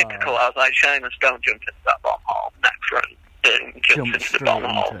just typical. I was like, Seamus, don't jump into that bomb hole. Next run, boom, jump into the bomb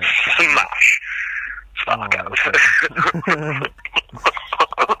hole. Smash. Fuck out.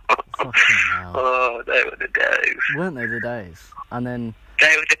 Oh, they were the days. Weren't they the days? And then...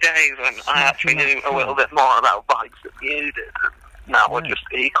 They were the days when I actually knew a little bit more about bikes than you did. Now we're just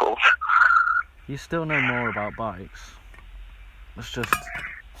equals. You still know more about bikes. It's just...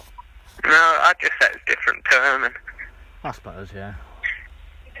 No, I'd just say it's different terming. I suppose, yeah.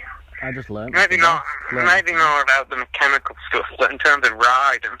 I just learned. Maybe more about the mechanical stuff, but in terms of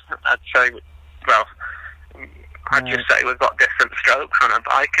riding, I'd say, well, I'd just say we've got different strokes on a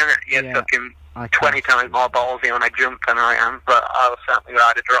bike, innit? You're fucking 20 times more ballsy on a jump than I am, but I'll certainly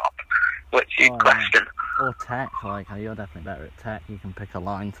ride a drop, which you'd question. Or tech, like, you're definitely better at tech. You can pick a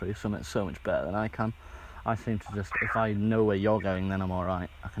line through something so much better than I can. I seem to just, if I know where you're going, then I'm alright.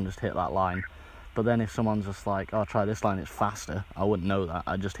 I can just hit that line. But then if someone's just like, oh, try this line, it's faster, I wouldn't know that.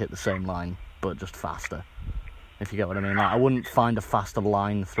 I'd just hit the same line, but just faster. If you get what I mean. Like, I wouldn't find a faster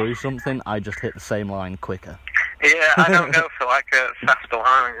line through something, I just hit the same line quicker. Yeah, I don't go for like a faster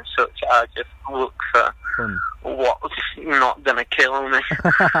line and such. I just look for what's not going to kill me.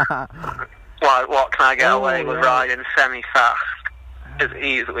 Like, what can I get away with riding semi-fast as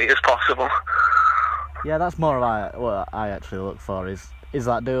easily as possible? Yeah, that's more like what I actually look for, is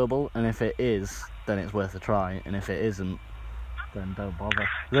that doable? And if it is, then it's worth a try. And if it isn't, then don't bother.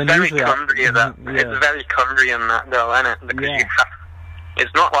 Then it's very Cumbrian, It's very Cumbrian, that, though, isn't it? Because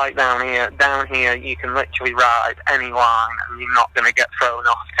it's not like down here. Down here, you can literally ride any line and you're not going to get thrown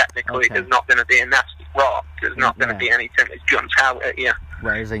off, technically. There's not going to be a nasty rock. There's not going to be anything that jumps out at you.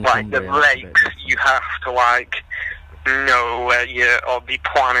 Whereas in like Cumbria, the lakes, you have to, like, know where or be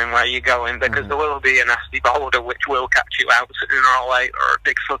planning where you're going, because there will be a nasty boulder which will catch you out sooner or later, or a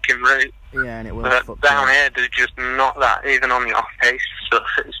big fucking root. Yeah, and it will. But down here, there's just not that. Even on the off-pace stuff,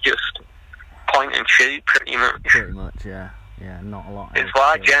 it's just point and shoot, pretty much. Pretty much, yeah. Yeah, not a lot. It's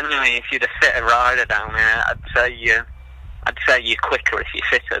like, generally, if you're a fitter rider down here, I'd say you're quicker if you're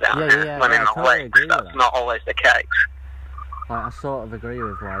fitter down here. Yeah, when in the lakes, that's not always the case. Like, I sort of agree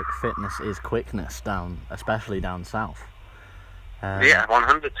with, like, fitness is quickness especially down south. Yeah,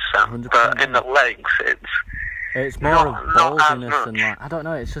 100%. But in the lakes, it's more of ballsiness and like, I don't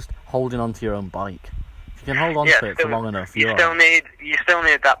know. It's just holding onto your own bike. If you can hold on to it for long enough, you still need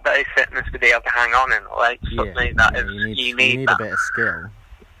that base fitness to be able to hang on in the lakes. You need a bit of skill.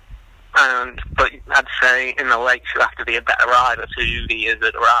 But I'd say in the lakes you have to be a better rider to be easier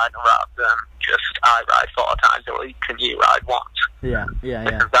to ride rather than just I ride 4 times a week and you ride once. Yeah.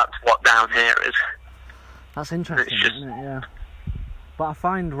 Because that's what down here is. That's interesting, isn't it? Yeah. But I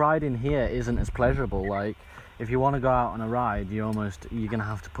find riding here isn't as pleasurable. Like, if you want to go out on a ride, you're going to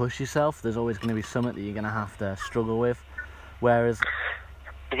have to push yourself. There's always going to be something that you're going to have to struggle with. Whereas,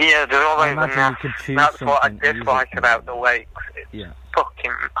 yeah, there's always you could choose. That's what I dislike about the lakes. It's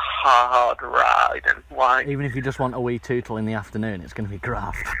fucking hard riding. Like, even if you just want a wee tootle in the afternoon, it's going to be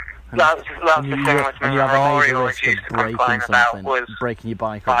graft. That's the thing with me. And you have a major risk of breaking something, breaking your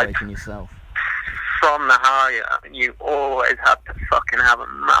bike or breaking yourself. From the higher, you always have to fucking have a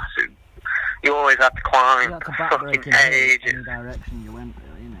massive. You always have to climb fucking age. In any direction you went,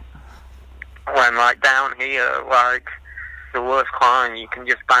 really, isn't it? When like down here, like the worst climb, you can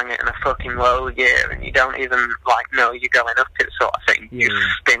just bang it in a fucking low gear, and you don't even like know you're going up it, sort of thing. You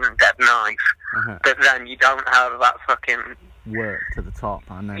spin dead nice, but then you don't have that fucking work to the top,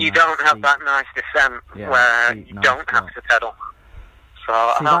 and then you don't have that nice descent where you don't have to pedal. So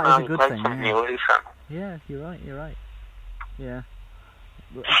I don't know. That is a good thing. Yeah, you're right. Yeah.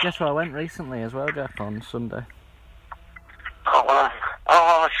 Guess where I went recently as well, Jeff, on Sunday.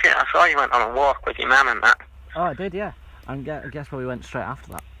 Oh shit, I saw you went on a walk with your man and that. Oh, I did, yeah. And guess where we went straight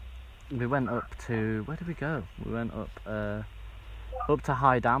after that? We went up to... Where did we go? We went up to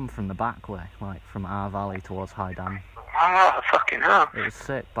High Dam from the back way, like from our valley towards High Dam. Oh, fucking hell. It was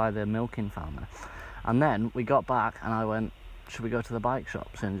sick, by the milking farm there. And then we got back and I went, should we go to the bike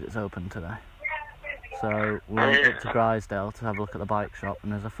shop since it's open today? So we went up to Grisdale to have a look at the bike shop,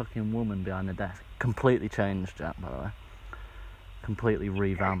 and there's a fucking woman behind the desk. Completely changed, Jack, by the way. Completely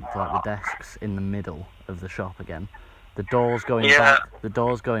revamped, like the desk's in the middle of the shop again. The door's going back. The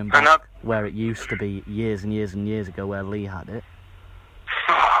door's going back where it used to be years and years and years ago, where Lee had it.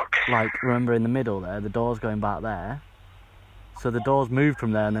 Fuck. Like, remember in the middle there, the door's going back there. So the door's moved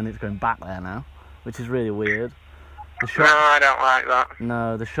from there and then it's going back there now, which is really weird. No, I don't like that.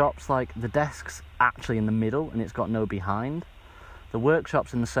 No, the shop's like, the desk's actually in the middle and it's got no behind. The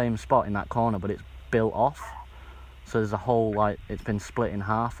workshop's in the same spot in that corner, but it's built off. So there's a whole, like, it's been split in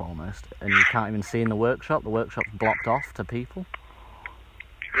half almost, and you can't even see in the workshop. The workshop's blocked off to people.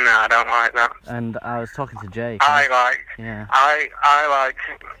 No, I don't like that. And I was talking to Jake. I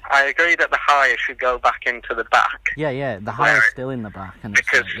agree that the hire should go back into the back. Yeah, the hire's still in the back. And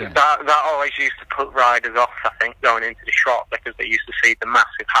because that always used to put riders off, I think, going into the shop, because they used to see the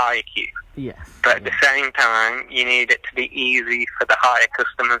massive hire queue. Yes. But at the same time, you need it to be easy for the hire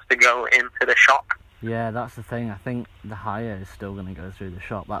customers to go into the shop. Yeah, that's the thing. I think the hire is still going to go through the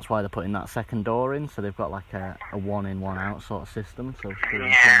shop. That's why they're putting that second door in, so they've got like a one-in, one-out sort of system. So you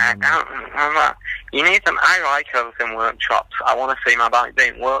need them. I like those in workshops. I want to see my bike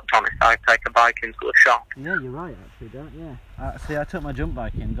being worked on if I take a bike into a shop. Yeah, you're right, actually, don't you? See, I took my jump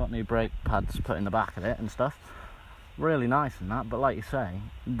bike in, got new brake pads put in the back of it and stuff. Really nice and that, but like you say,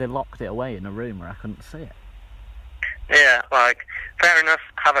 they locked it away in a room where I couldn't see it. Yeah, like, fair enough,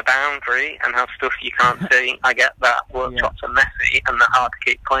 have a boundary and have stuff you can't see. I get that. Workshops are messy and they're hard to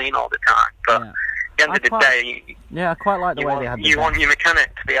keep clean all the time. But at the end of the day... I quite like the way they had the You want your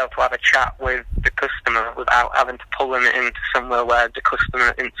mechanic to be able to have a chat with the customer without having to pull them into somewhere where the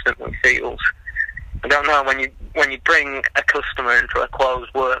customer instantly feels... I don't know, when you bring a customer into a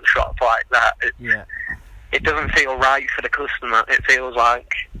closed workshop like that, it doesn't feel right for the customer. It feels like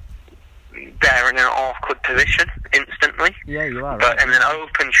they're in an awkward position instantly. Yeah, you are. But in an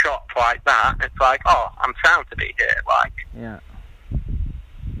open shop like that, it's like, oh, I'm sound to be here. Like, yeah.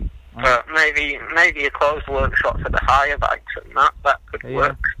 But maybe a closed workshop for the hire bikes and that could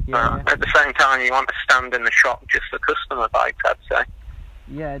work. At the same time, you want to stand in the shop just for customer bikes, I'd say.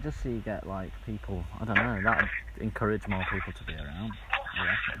 Yeah, just so you get like people. I don't know. That would encourage more people to be around.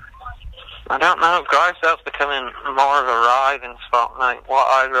 I don't know. Grisdale's becoming more of a riding spot. Like what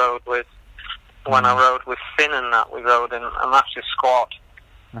I rode with. When I rode with Finn and that, we rode in a massive squad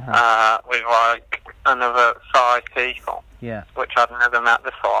with like another 5 people, which I'd never met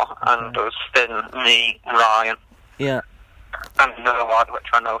before, and there was Finn, me, Ryan, and another lad which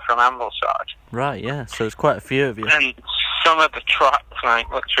I know from Ambleside. Right, yeah, so there's quite a few of you. And some of the tracks,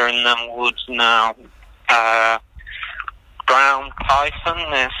 like, which are in them woods now, Brown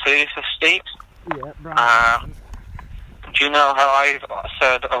Python near Super Steep. Yeah, Brown Python. Do you know how I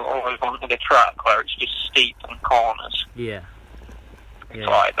said I've always wanted a track where it's just steep and corners? Yeah. It's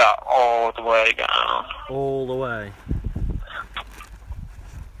like that all the way down. All the way.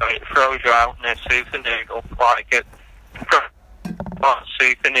 So it throws you out near Super Noodle, like it. Not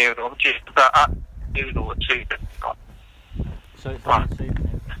Super Noodle, just that noodle at Super Noodle. So it's like a Super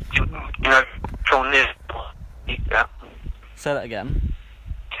Noodle. You know, from this. Yeah. Say that again.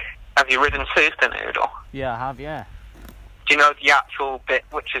 Have you ridden Super Noodle? Yeah, I have, yeah. Do you know the actual bit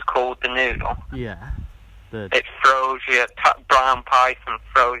which is called the noodle? Yeah. It throws you, Brian Python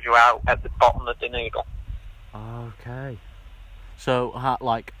throws you out at the bottom of the noodle. Okay. So,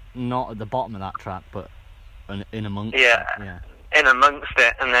 like, not at the bottom of that track, but in amongst it? Yeah. In amongst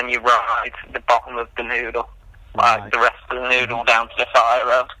it, and then you ride the bottom of the noodle. Like the rest of the noodle down to the fire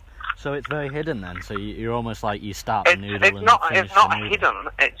road. So it's very hidden then. So you're almost like you start the noodle and it's not noodle. hidden.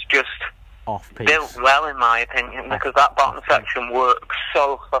 It's just off-piece. Built well, in my opinion, because that bottom section works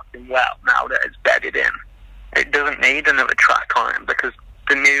so fucking well now that it's bedded in. It doesn't need another track on it because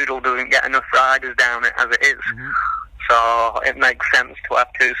the noodle doesn't get enough riders down it as it is. Mm-hmm. So it makes sense to have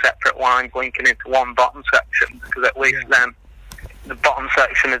two separate lines linking into one bottom section because at least then the bottom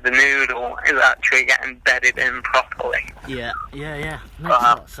section of the noodle is actually getting bedded in properly. Yeah. Makes a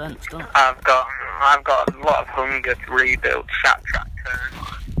lot of sense, doesn't it? I've got a lot of hunger to rebuild Sat Track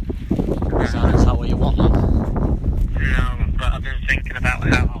Turn. Is that what you want then? No, but I've been thinking about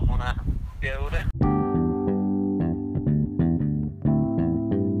how I want to build it.